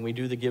fasting, we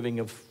do the giving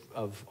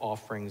of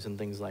offerings and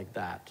things like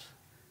that.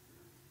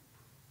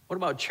 What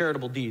about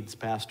charitable deeds,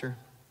 Pastor?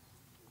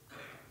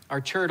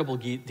 Are charitable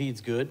deeds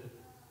good?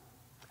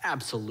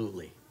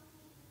 Absolutely.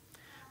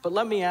 But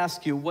let me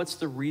ask you, what's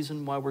the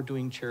reason why we're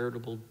doing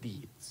charitable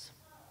deeds?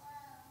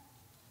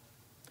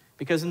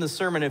 Because in the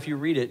sermon, if you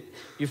read it,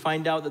 you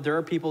find out that there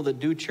are people that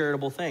do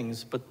charitable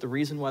things, but the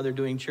reason why they're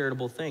doing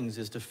charitable things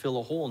is to fill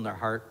a hole in their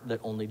heart that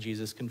only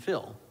Jesus can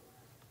fill.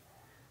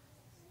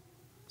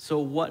 So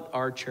what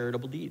are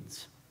charitable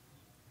deeds?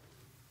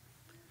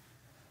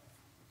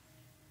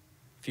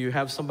 If you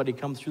have somebody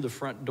come through the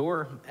front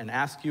door and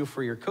ask you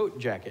for your coat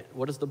jacket,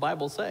 what does the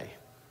Bible say?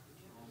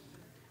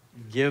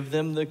 Give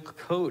them the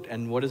coat.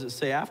 And what does it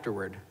say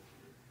afterward?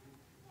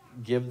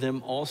 Give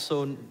them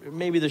also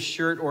maybe the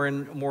shirt, or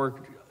in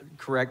more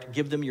correct,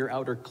 give them your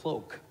outer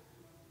cloak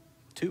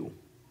too.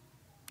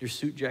 Your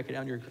suit jacket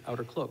and your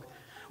outer cloak.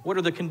 What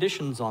are the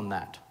conditions on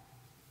that?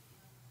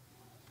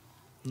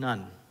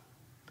 None.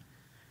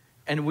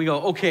 And we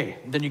go, okay,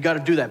 then you got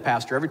to do that,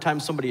 Pastor. Every time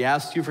somebody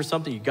asks you for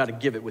something, you got to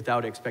give it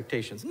without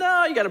expectations.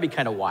 No, you got to be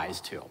kind of wise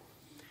too.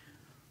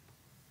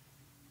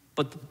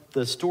 But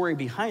the story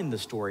behind the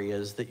story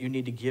is that you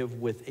need to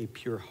give with a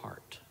pure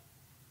heart.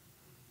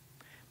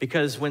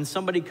 Because when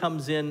somebody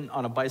comes in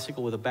on a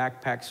bicycle with a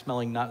backpack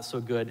smelling not so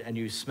good, and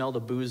you smell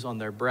the booze on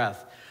their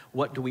breath,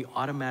 what do we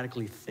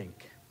automatically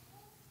think?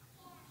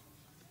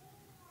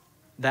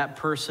 That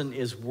person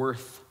is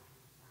worth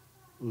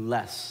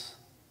less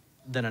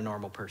than a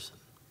normal person.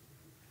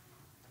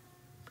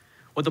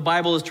 What the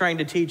Bible is trying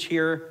to teach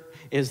here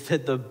is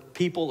that the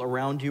people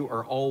around you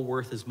are all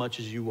worth as much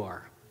as you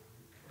are.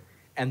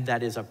 And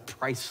that is a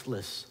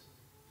priceless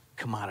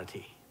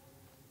commodity.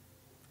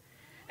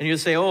 And you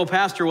say, oh,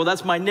 Pastor, well,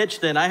 that's my niche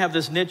then. I have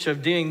this niche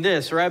of doing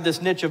this, or I have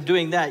this niche of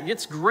doing that.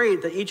 It's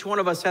great that each one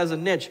of us has a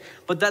niche,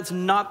 but that's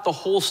not the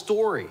whole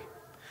story.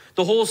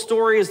 The whole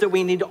story is that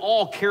we need to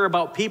all care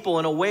about people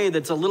in a way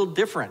that's a little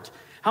different.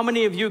 How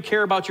many of you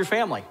care about your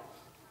family?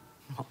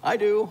 I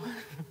do.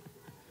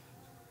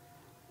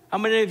 How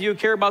many of you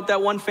care about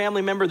that one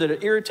family member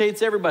that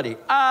irritates everybody?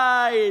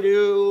 I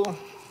do.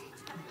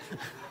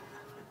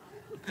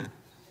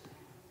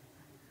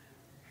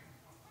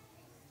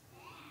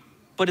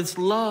 But it's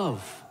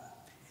love.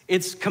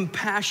 It's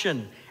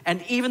compassion.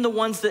 And even the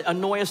ones that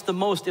annoy us the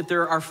most, if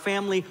they're our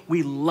family,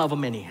 we love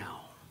them anyhow.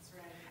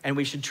 And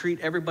we should treat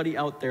everybody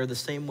out there the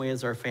same way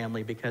as our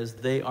family, because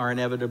they are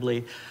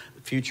inevitably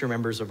future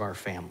members of our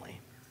family.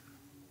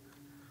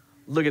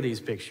 Look at these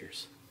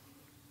pictures.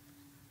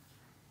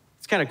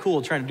 It's kind of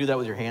cool trying to do that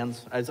with your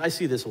hands. I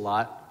see this a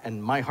lot,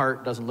 and my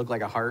heart doesn't look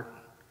like a heart.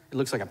 It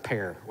looks like a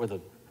pear with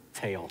a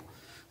tail.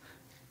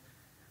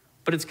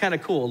 But it's kind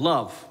of cool.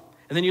 Love.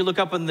 And then you look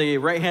up in the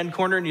right-hand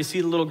corner and you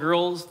see the little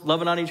girls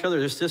loving on each other,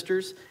 they're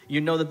sisters.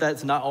 You know that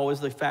that's not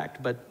always the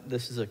fact, but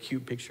this is a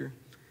cute picture.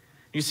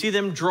 You see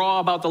them draw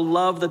about the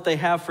love that they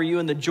have for you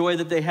and the joy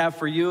that they have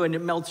for you, and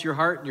it melts your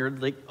heart, and you're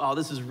like, oh,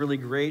 this is really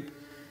great.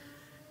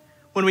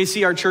 When we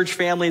see our church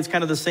family, it's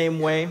kind of the same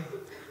way.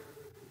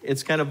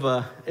 It's kind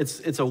of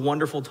it's a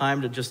wonderful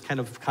time to just kind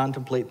of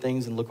contemplate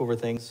things and look over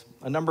things.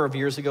 A number of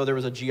years ago, there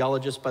was a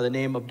geologist by the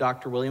name of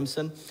Dr.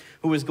 Williamson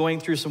who was going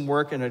through some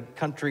work in a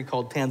country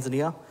called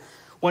Tanzania.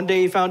 One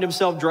day he found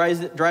himself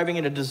driving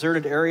in a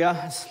deserted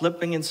area,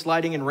 slipping and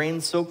sliding in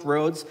rain-soaked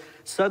roads.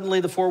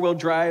 Suddenly, the four-wheel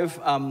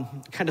drive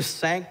kind of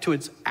sank to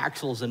its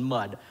axles in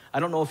mud. I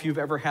don't know if you've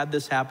ever had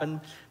this happen,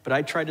 but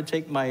I tried to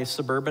take my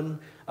Suburban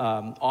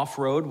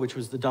off-road, which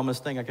was the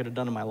dumbest thing I could have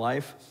done in my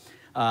life.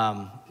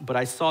 But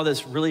I saw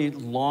this really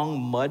long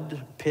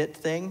mud pit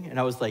thing, and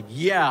I was like,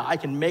 yeah, I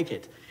can make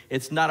it.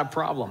 It's not a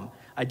problem.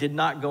 I did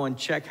not go and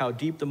check how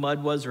deep the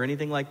mud was or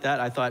anything like that.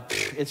 I thought,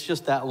 it's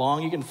just that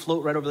long. You can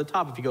float right over the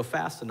top if you go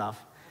fast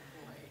enough.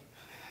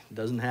 It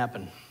doesn't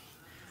happen.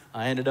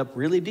 I ended up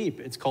really deep.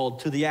 It's called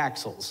to the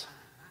axles.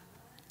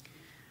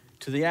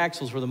 To the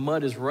axles, where the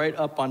mud is right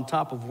up on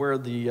top of where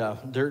the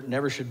dirt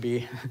never should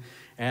be.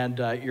 And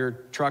your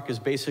truck is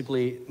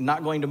basically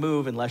not going to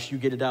move unless you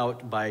get it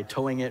out by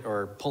towing it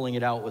or pulling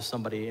it out with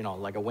somebody,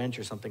 like a winch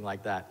or something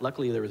like that.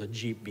 Luckily, there was a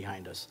Jeep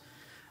behind us.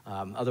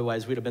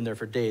 Otherwise, we'd have been there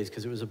for days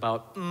because it was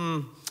about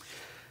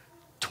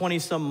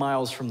 20-some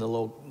miles from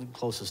the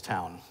closest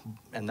town.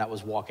 And that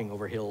was walking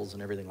over hills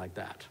and everything like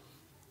that.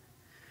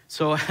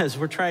 So as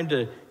we're trying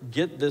to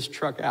get this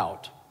truck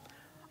out,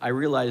 I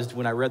realized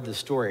when I read this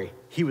story,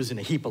 he was in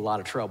a lot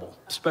of trouble,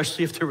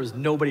 especially if there was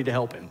nobody to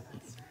help him.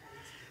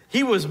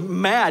 He was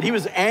mad. He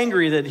was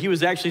angry that he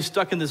was actually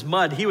stuck in this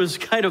mud. He was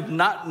kind of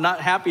not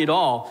happy at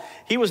all.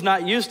 He was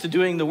not used to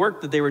doing the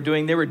work that they were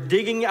doing. They were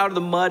digging out of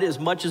the mud as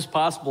much as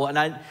possible.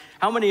 And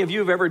how many of you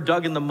have ever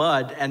dug in the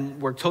mud and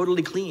were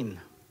totally clean?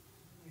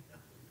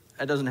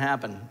 That doesn't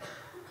happen.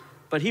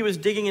 But he was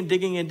digging and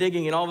digging and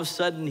digging, and all of a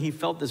sudden he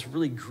felt this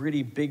really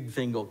gritty big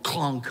thing go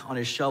clunk on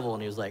his shovel,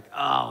 and he was like,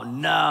 oh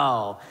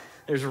no,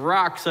 there's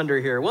rocks under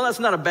here. Well, that's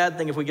not a bad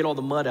thing if we get all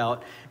the mud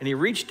out. And he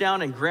reached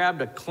down and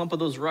grabbed a clump of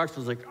those rocks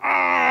and was like,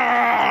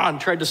 ah,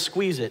 and tried to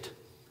squeeze it.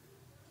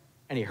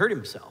 And he hurt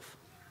himself.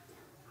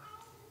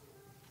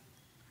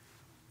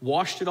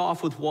 Washed it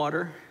off with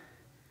water,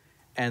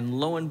 and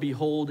lo and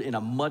behold, in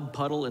a mud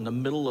puddle in the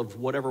middle of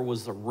whatever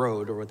was the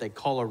road, or what they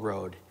call a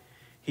road,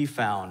 he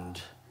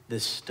found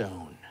this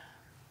stone.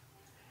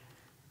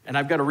 And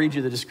I've got to read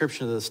you the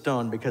description of the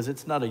stone because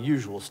it's not a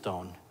usual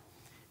stone.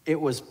 It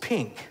was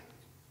pink.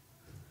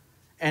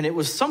 And it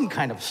was some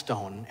kind of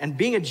stone. And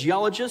being a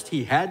geologist,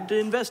 he had to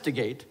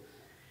investigate.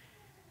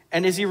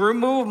 And as he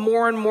removed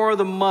more and more of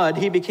the mud,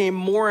 he became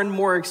more and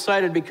more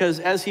excited because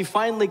as he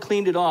finally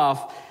cleaned it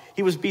off,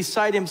 he was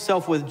beside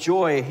himself with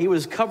joy. He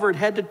was covered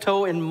head to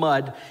toe in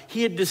mud.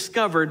 He had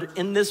discovered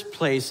in this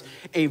place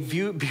a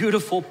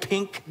beautiful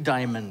pink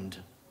diamond.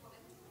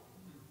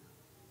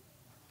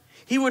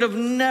 He would have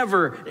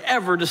never,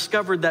 ever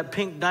discovered that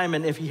pink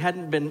diamond if he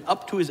hadn't been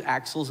up to his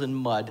axles in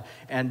mud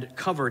and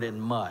covered in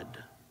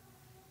mud.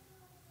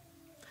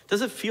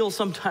 Does it feel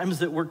sometimes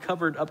that we're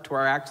covered up to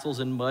our axles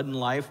in mud in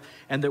life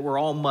and that we're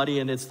all muddy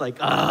and it's like,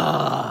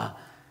 ah?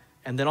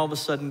 And then all of a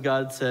sudden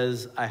God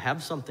says, I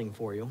have something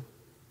for you.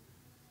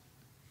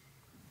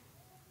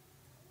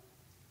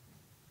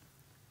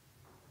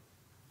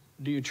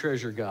 Do you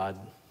treasure God?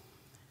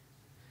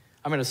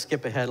 I'm going to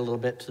skip ahead a little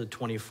bit to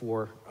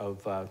 24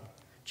 of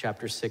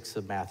chapter 6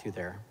 of Matthew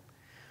there.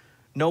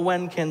 No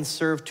one can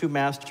serve two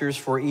masters,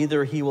 for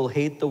either he will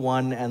hate the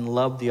one and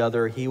love the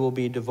other. He will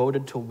be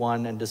devoted to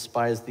one and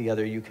despise the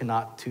other. You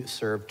cannot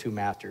serve two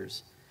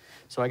masters.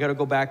 So I got to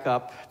go back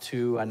up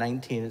to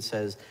 19. It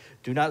says,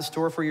 do not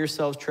store for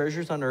yourselves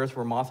treasures on earth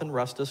where moth and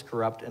rust does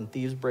corrupt and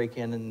thieves break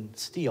in and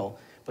steal.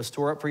 But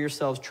store up for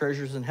yourselves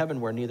treasures in heaven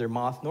where neither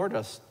moth nor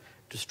dust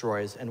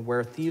destroys and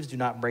where thieves do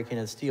not break in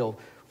and steal.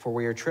 For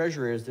where your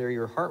treasure is, there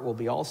your heart will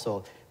be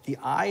also. The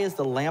eye is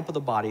the lamp of the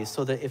body,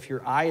 so that if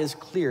your eye is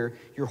clear,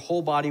 your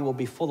whole body will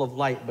be full of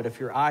light. But if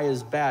your eye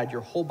is bad,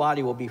 your whole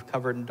body will be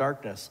covered in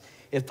darkness.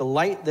 If the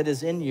light that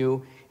is in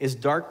you is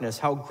darkness,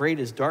 how great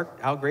is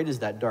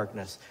that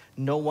darkness?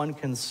 No one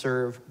can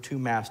serve two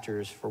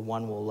masters, for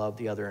one will love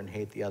the other and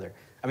hate the other.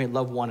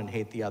 Love one and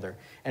hate the other.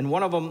 And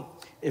one of them,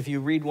 if you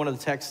read one of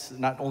the texts,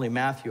 not only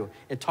Matthew,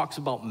 it talks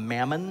about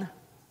mammon. Have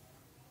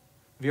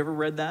you ever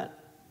read that?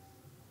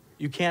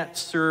 You can't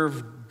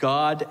serve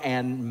God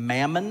and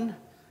mammon.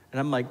 And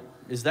I'm like,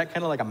 is that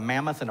kind of like a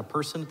mammoth and a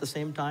person at the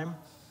same time?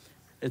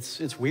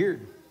 It's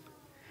weird.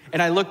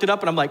 And I looked it up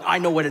and I'm like, I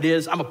know what it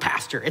is. I'm a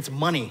pastor. It's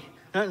money.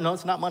 No,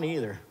 it's not money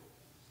either.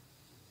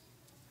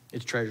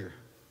 It's treasure.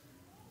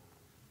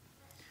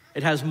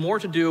 It has more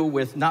to do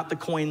with not the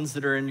coins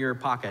that are in your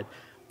pocket,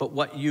 but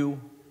what you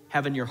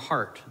have in your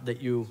heart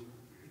that you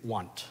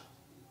want.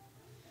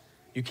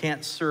 You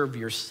can't serve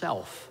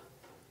yourself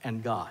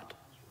and God.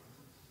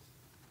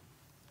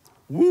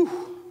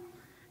 Woo!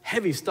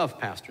 Heavy stuff,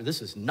 Pastor.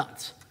 This is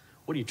nuts.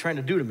 What are you trying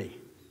to do to me?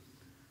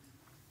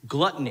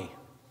 Gluttony.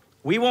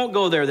 We won't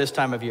go there this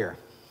time of year.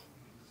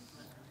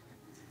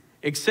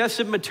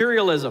 Excessive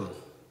materialism.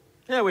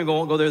 Yeah, we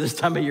won't go there this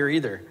time of year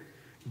either.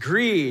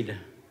 Greed.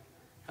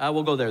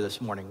 We'll go there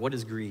this morning. What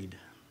is greed?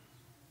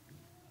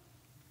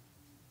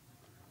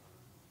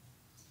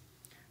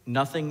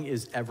 Nothing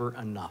is ever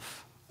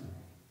enough.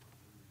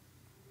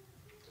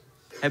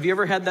 Have you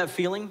ever had that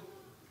feeling?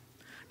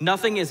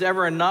 Nothing is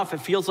ever enough. It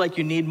feels like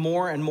you need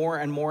more and more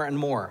and more and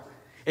more.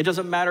 It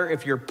doesn't matter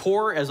if you're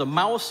poor as a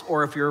mouse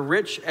or if you're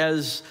rich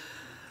as,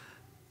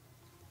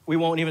 we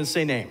won't even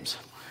say names.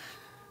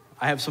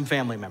 I have some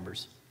family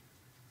members.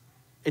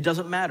 It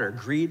doesn't matter.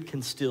 Greed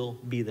can still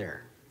be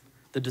there.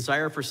 The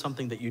desire for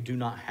something that you do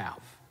not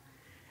have.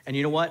 And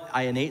you know what?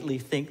 I innately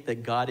think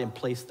that God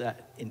placed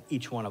that in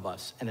each one of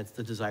us, and it's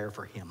the desire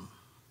for him.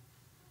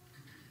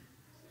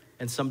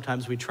 And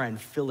sometimes we try and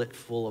fill it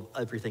full of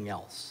everything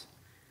else.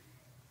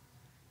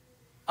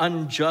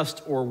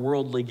 Unjust or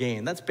worldly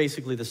gain, that's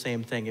basically the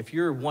same thing. If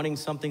you're wanting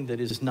something that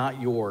is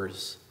not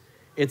yours,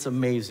 it's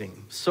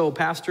amazing. So,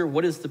 Pastor,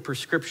 what is the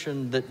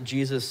prescription that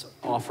Jesus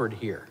offered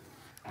here?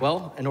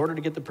 Well, in order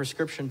to get the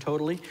prescription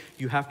totally,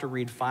 you have to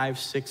read 5,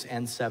 6,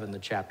 and 7, the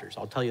chapters.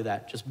 I'll tell you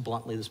that just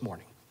bluntly this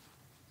morning.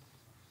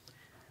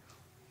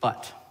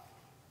 But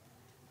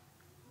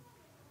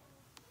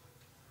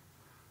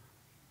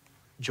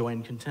joy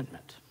and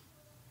contentment.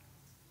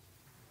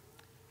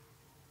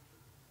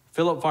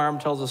 Philip Farm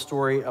tells a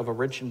story of a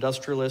rich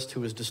industrialist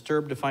who was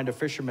disturbed to find a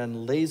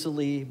fisherman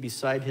lazily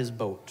beside his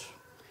boat.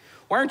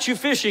 "Why aren't you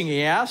fishing?"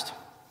 he asked.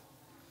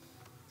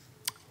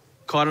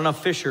 "Caught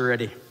enough fish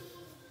already."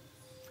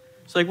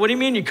 It's like, "What do you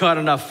mean you caught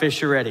enough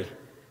fish already?"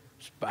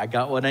 "I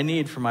got what I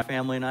need for my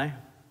family and I."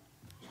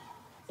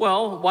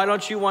 "Well, why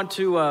don't you want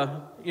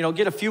to,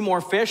 get a few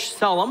more fish,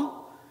 sell them,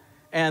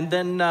 and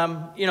then,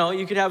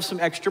 you could have some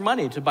extra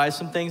money to buy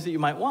some things that you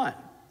might want."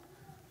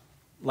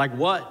 "Like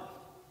what?"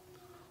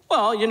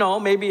 "Well,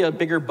 maybe a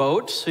bigger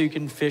boat so you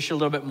can fish a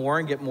little bit more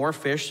and get more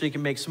fish so you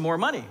can make some more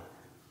money."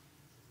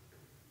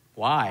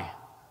 "Why?"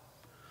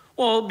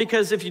 "Well,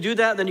 because if you do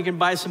that, then you can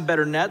buy some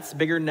better nets,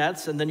 bigger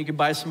nets, and then you can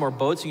buy some more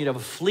boats, and you'd have a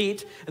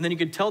fleet, and then you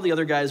could tell the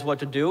other guys what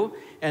to do,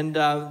 and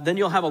then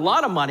you'll have a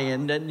lot of money,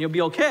 and then you'll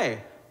be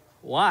okay."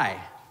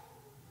 "Why?"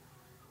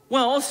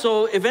 "Well,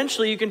 so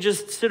eventually you can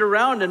just sit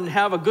around and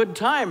have a good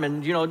time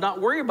and, not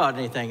worry about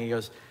anything." He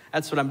goes,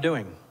 "That's what I'm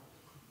doing."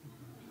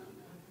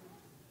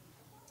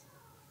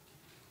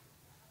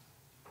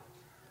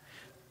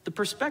 The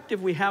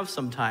perspective we have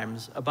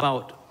sometimes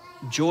about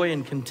joy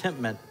and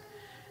contentment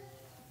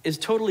is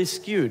totally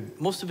skewed.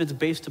 Most of it's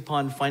based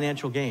upon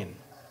financial gain.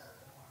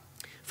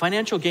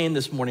 Financial gain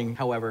this morning,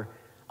 however,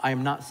 I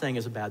am not saying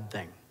is a bad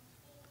thing.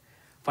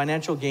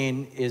 Financial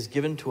gain is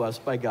given to us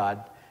by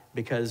God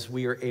because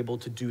we are able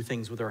to do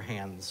things with our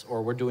hands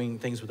or we're doing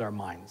things with our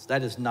minds.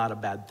 That is not a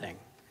bad thing.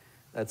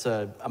 That's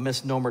a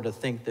misnomer to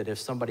think that if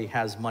somebody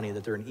has money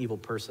that they're an evil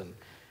person.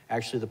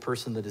 Actually, the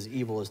person that is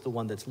evil is the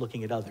one that's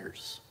looking at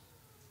others.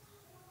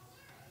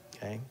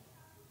 Okay?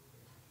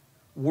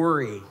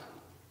 Worry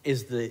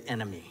is the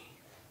enemy.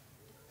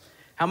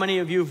 How many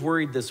of you have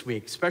worried this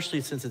week,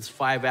 especially since it's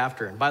 5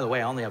 after? And by the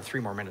way, I only have 3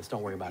 more minutes.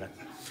 Don't worry about it.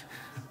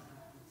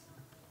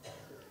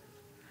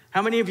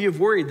 How many of you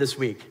have worried this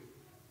week?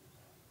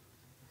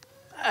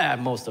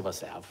 Most of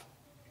us have.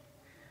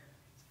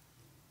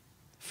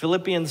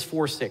 Philippians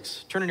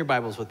 4:6. Turn in your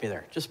Bibles with me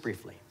there, just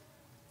briefly.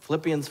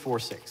 Philippians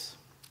 4:6.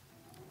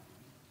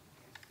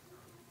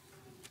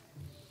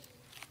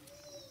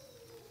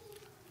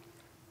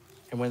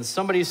 And when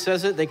somebody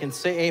says it, they can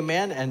say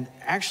amen, and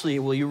actually,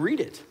 will you read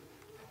it?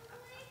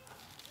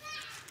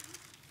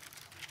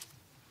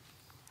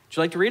 Would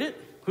you like to read it?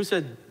 Who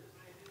said?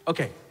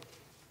 Okay.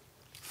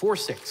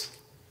 4:6.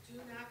 Do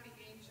not be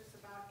anxious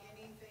about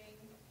anything,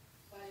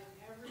 but in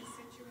every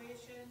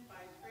situation,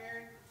 by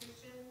prayer and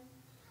petition,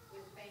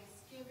 with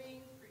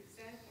thanksgiving,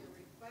 present your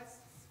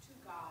requests to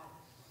God.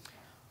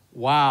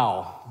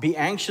 Wow. Be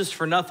anxious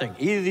for nothing.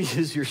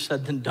 Easier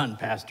said than done,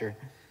 Pastor.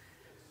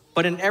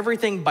 But in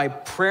everything by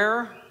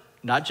prayer,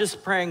 not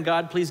just praying,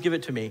 "God, please give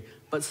it to me,"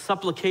 but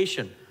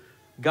supplication.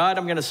 "God,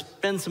 I'm going to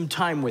spend some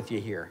time with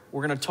you here.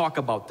 We're going to talk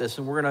about this,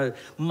 and we're going to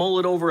mull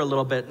it over a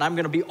little bit, and I'm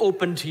going to be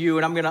open to you,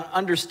 and I'm going to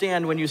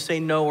understand when you say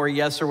no or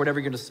yes or whatever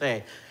you're going to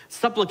say."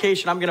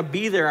 Supplication, I'm going to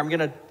be there. I'm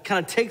going to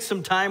kind of take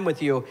some time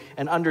with you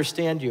and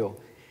understand you.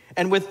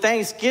 And with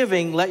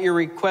thanksgiving, let your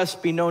requests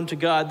be known to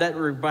God. That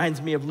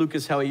reminds me of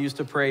Lucas, how he used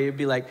to pray. He'd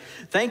be like,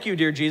 "Thank you,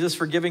 dear Jesus,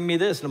 for giving me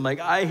this." And I'm like,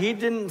 he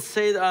didn't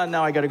say that.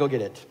 Now I got to go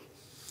get it.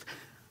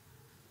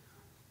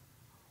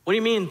 "What do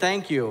you mean,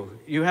 thank you?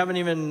 You haven't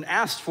even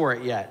asked for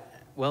it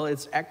yet." Well,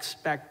 it's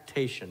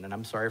expectation. And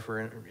I'm sorry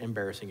for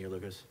embarrassing you,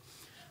 Lucas.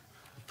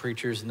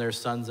 Preachers and their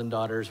sons and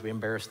daughters, we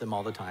embarrass them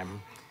all the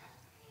time.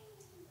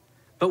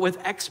 But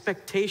with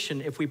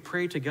expectation, if we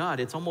pray to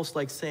God, it's almost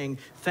like saying,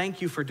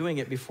 "Thank you for doing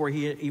it," before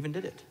he even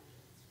did it.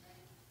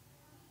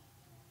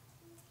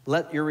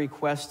 Let your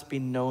request be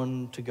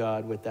known to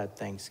God with that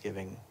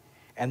thanksgiving.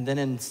 And then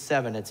in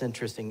 7, it's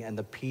interesting. "And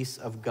the peace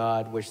of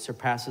God, which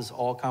surpasses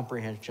all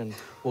comprehension,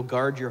 will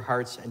guard your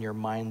hearts and your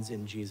minds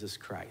in Jesus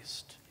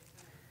Christ."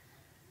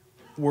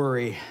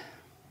 Worry.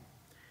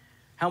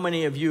 How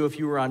many of you, if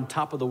you were on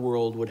top of the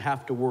world, would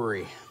have to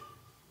worry?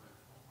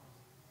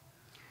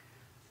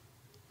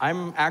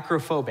 I'm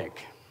acrophobic.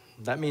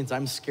 That means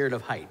I'm scared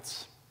of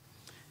heights.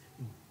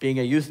 Being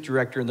a youth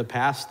director in the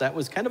past, that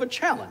was kind of a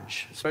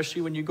challenge,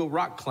 especially when you go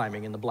rock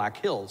climbing in the Black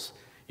Hills.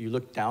 You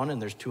look down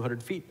and there's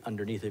 200 feet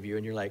underneath of you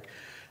and you're like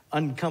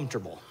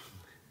uncomfortable.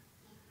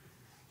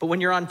 But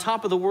when you're on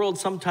top of the world,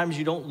 sometimes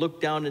you don't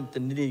look down at the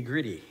nitty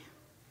gritty.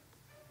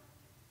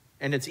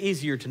 And it's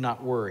easier to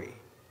not worry.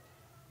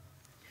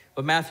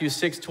 But Matthew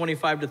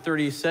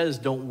 6:25-30 says,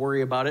 don't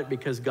worry about it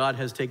because God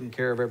has taken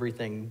care of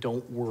everything.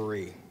 Don't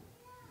worry.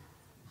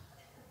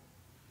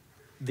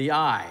 The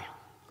eye.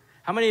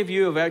 How many of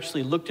you have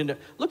actually look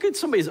at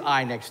somebody's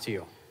eye next to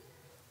you?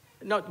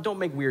 No, don't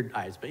make weird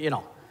eyes, but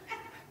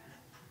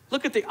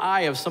look at the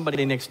eye of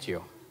somebody next to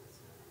you.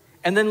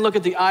 And then look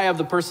at the eye of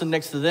the person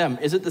next to them.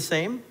 Is it the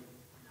same?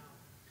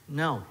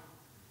 No.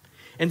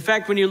 In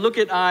fact, when you look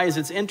at eyes,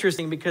 it's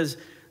interesting because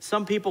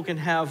some people can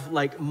have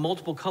like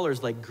multiple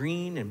colors, like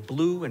green and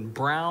blue and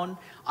brown.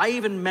 I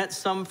even met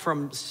some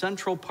from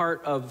central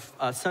part of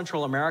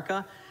Central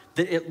America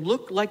that it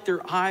looked like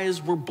their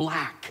eyes were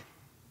black.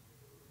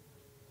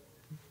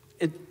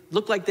 It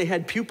looked like they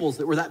had pupils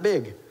that were that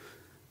big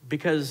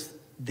because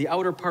the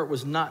outer part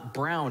was not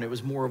brown. It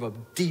was more of a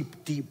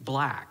deep, deep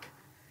black.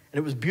 And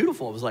it was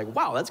beautiful. It was like,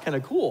 wow, that's kind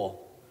of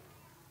cool.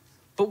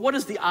 But what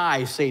does the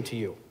eye say to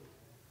you?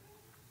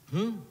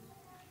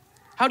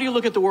 How do you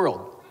look at the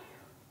world?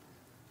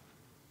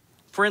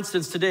 For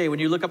instance, today, when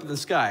you look up at the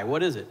sky,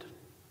 what is it?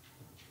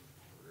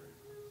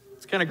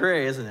 It's kind of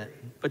gray, isn't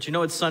it? But you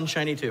know it's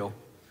sunshiny too,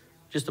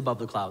 just above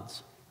the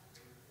clouds.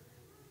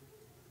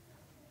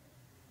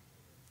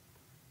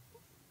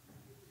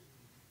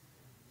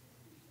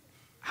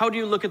 How do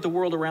you look at the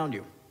world around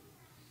you?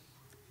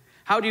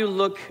 How do you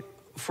look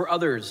for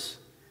others?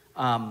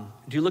 Do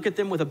you look at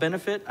them with a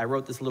benefit? I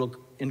wrote this a little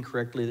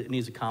incorrectly. It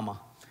needs a comma.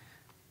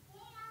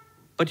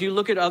 But do you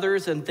look at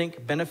others and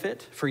think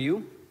benefit for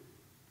you?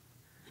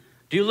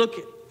 Do you look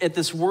at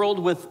this world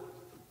with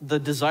the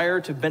desire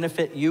to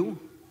benefit you?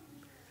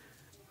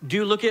 Do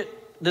you look at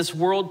this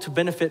world to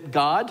benefit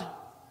God?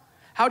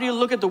 How do you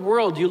look at the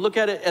world? Do you look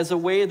at it as a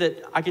way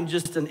that I can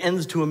just an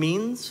ends to a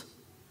means?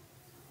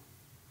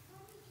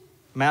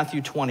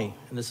 Matthew 20,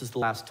 and this is the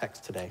last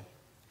text today.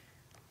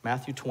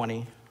 Matthew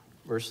 20,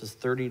 verses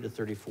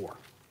 30-34.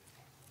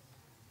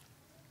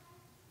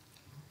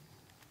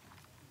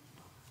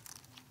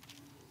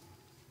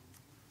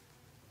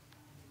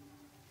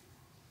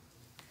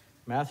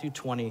 Matthew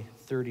 20,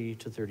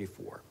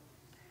 30-34.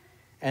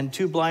 And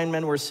two blind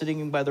men were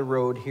sitting by the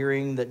road,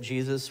 hearing that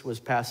Jesus was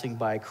passing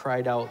by,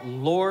 cried out,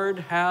 Lord,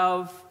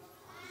 have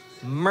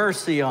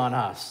mercy on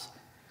us.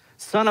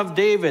 Son of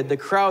David. The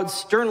crowd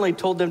sternly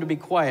told them to be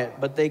quiet,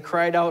 but they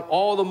cried out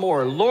all the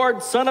more,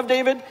 Lord, Son of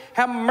David,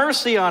 have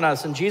mercy on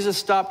us. And Jesus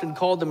stopped and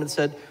called them and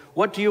said,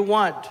 what do you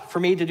want for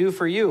me to do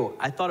for you?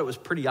 I thought it was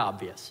pretty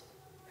obvious.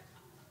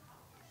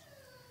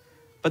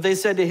 But they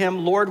said to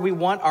him, Lord, we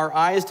want our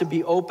eyes to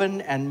be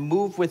open and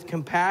move with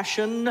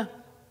compassion.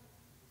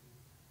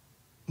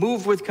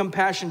 Moved with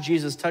compassion,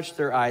 Jesus touched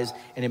their eyes,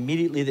 and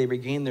immediately they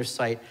regained their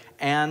sight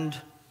and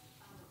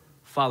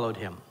followed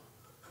him.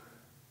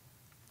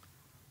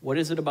 What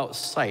is it about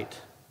sight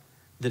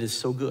that is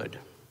so good?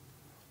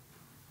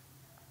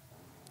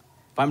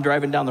 If I'm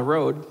driving down the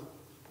road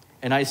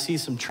and I see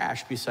some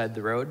trash beside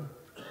the road,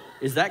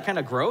 is that kind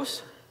of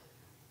gross?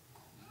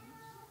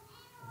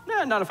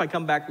 Nah, not if I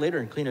come back later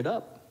and clean it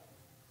up.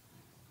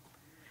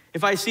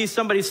 If I see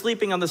somebody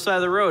sleeping on the side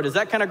of the road, is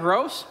that kind of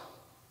gross?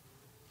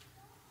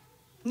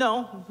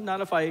 No,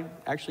 not if I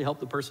actually help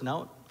the person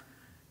out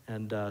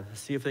and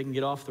see if they can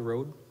get off the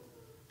road.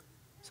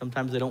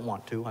 Sometimes they don't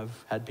want to.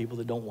 I've had people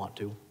that don't want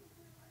to.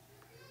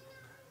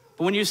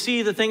 But when you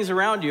see the things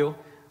around you,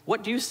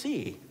 what do you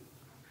see?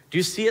 Do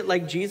you see it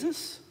like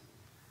Jesus?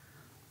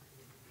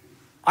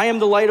 I am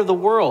the light of the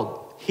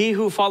world. He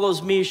who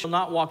follows me shall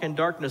not walk in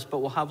darkness, but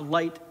will have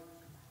light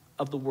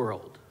of the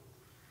world.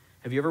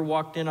 Have you ever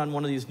walked in on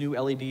one of these new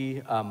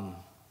LED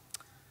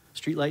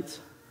street lights?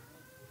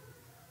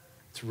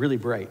 It's really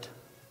bright.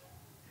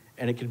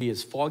 And it can be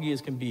as foggy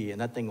as can be,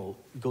 and that thing will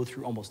go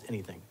through almost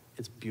anything.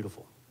 It's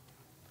beautiful.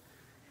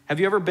 Have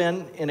you ever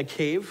been in a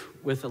cave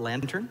with a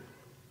lantern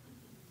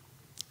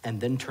and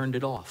then turned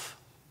it off?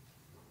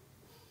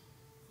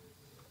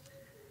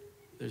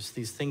 There's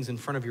these things in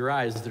front of your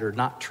eyes that are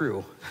not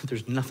true.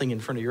 There's nothing in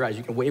front of your eyes.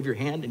 You can wave your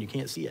hand and you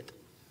can't see it.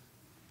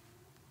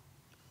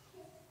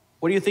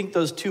 What do you think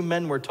those two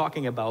men were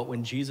talking about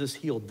when Jesus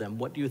healed them?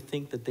 What do you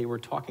think that they were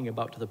talking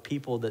about to the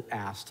people that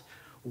asked,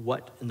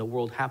 what in the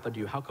world happened to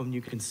you? How come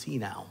you can see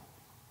now?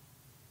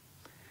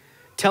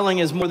 Telling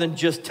is more than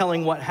just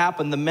telling what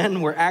happened. The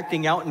men were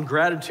acting out in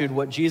gratitude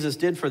what Jesus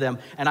did for them.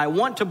 And I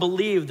want to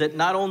believe that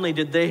not only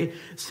did they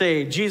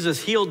say,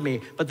 Jesus healed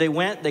me, but they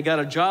went, they got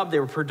a job, they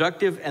were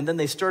productive, and then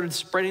they started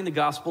spreading the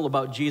gospel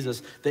about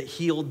Jesus that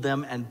healed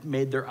them and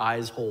made their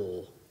eyes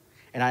whole.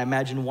 And I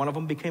imagine one of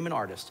them became an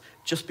artist,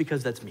 just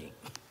because that's me.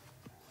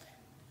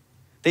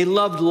 They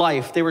loved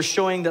life. They were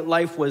showing that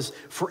life was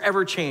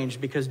forever changed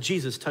because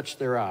Jesus touched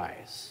their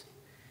eyes.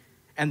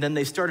 And then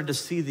they started to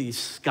see the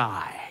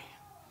sky.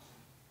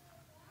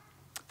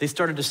 They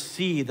started to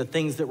see the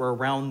things that were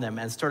around them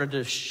and started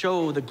to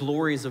show the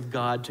glories of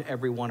God to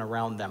everyone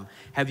around them.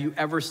 Have you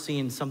ever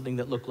seen something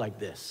that looked like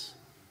this?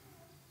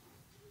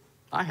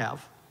 I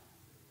have.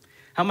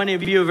 How many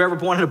of you have ever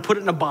wanted to put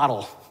it in a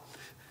bottle?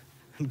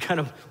 And kind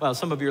of, well,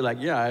 some of you are like,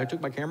 yeah, I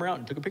took my camera out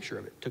and took a picture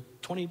of it. It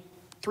took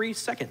 23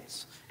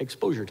 seconds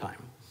exposure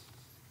time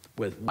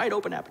with wide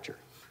open aperture.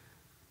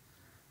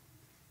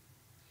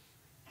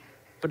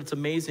 But it's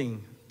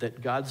amazing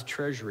that God's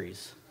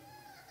treasuries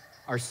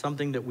are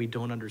something that we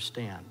don't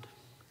understand.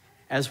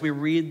 As we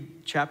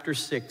read chapter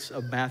 6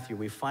 of Matthew,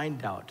 we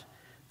find out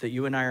that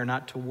you and I are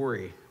not to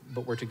worry,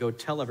 but we're to go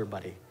tell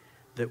everybody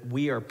that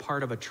we are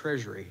part of a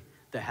treasury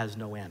that has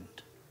no end.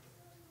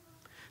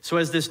 So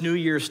as this new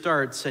year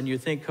starts and you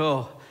think,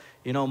 oh,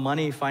 you know,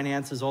 money,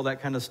 finances, all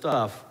that kind of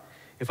stuff,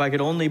 if I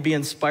could only be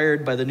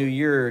inspired by the new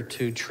year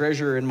to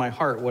treasure in my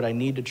heart what I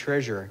need to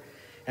treasure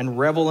and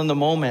revel in the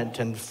moment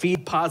and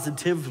feed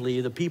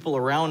positively the people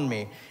around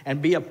me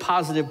and be a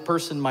positive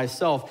person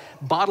myself,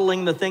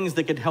 bottling the things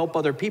that could help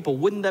other people,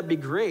 wouldn't that be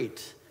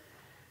great?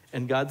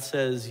 And God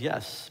says,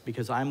 yes,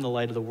 because I'm the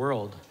light of the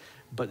world,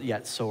 but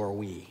yet so are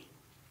we.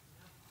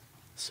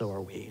 So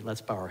are we.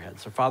 Let's bow our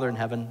heads. So Father in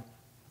heaven,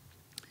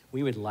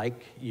 we would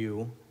like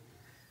you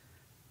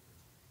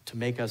to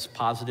make us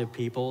positive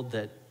people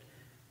that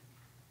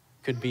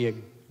could be a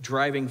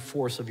driving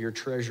force of your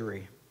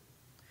treasury,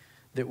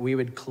 that we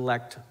would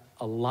collect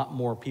a lot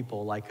more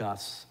people like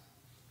us,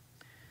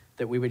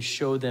 that we would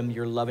show them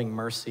your loving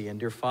mercy. And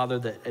dear Father,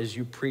 that as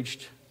you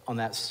preached on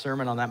that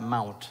sermon on that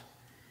mount,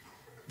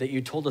 that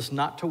you told us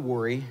not to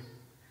worry,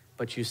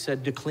 but you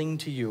said to cling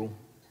to you.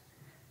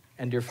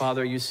 And dear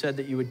Father, you said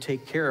that you would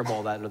take care of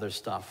all that other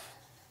stuff.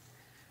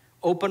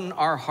 Open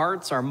our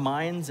hearts, our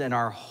minds, and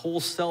our whole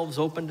selves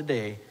open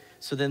today,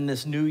 so then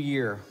this new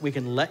year we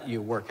can let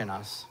you work in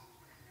us.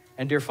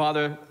 And dear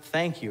Father,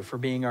 thank you for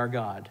being our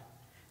God.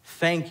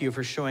 Thank you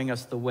for showing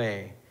us the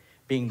way,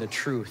 being the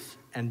truth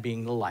and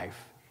being the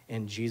life.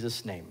 In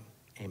Jesus' name,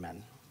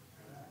 amen.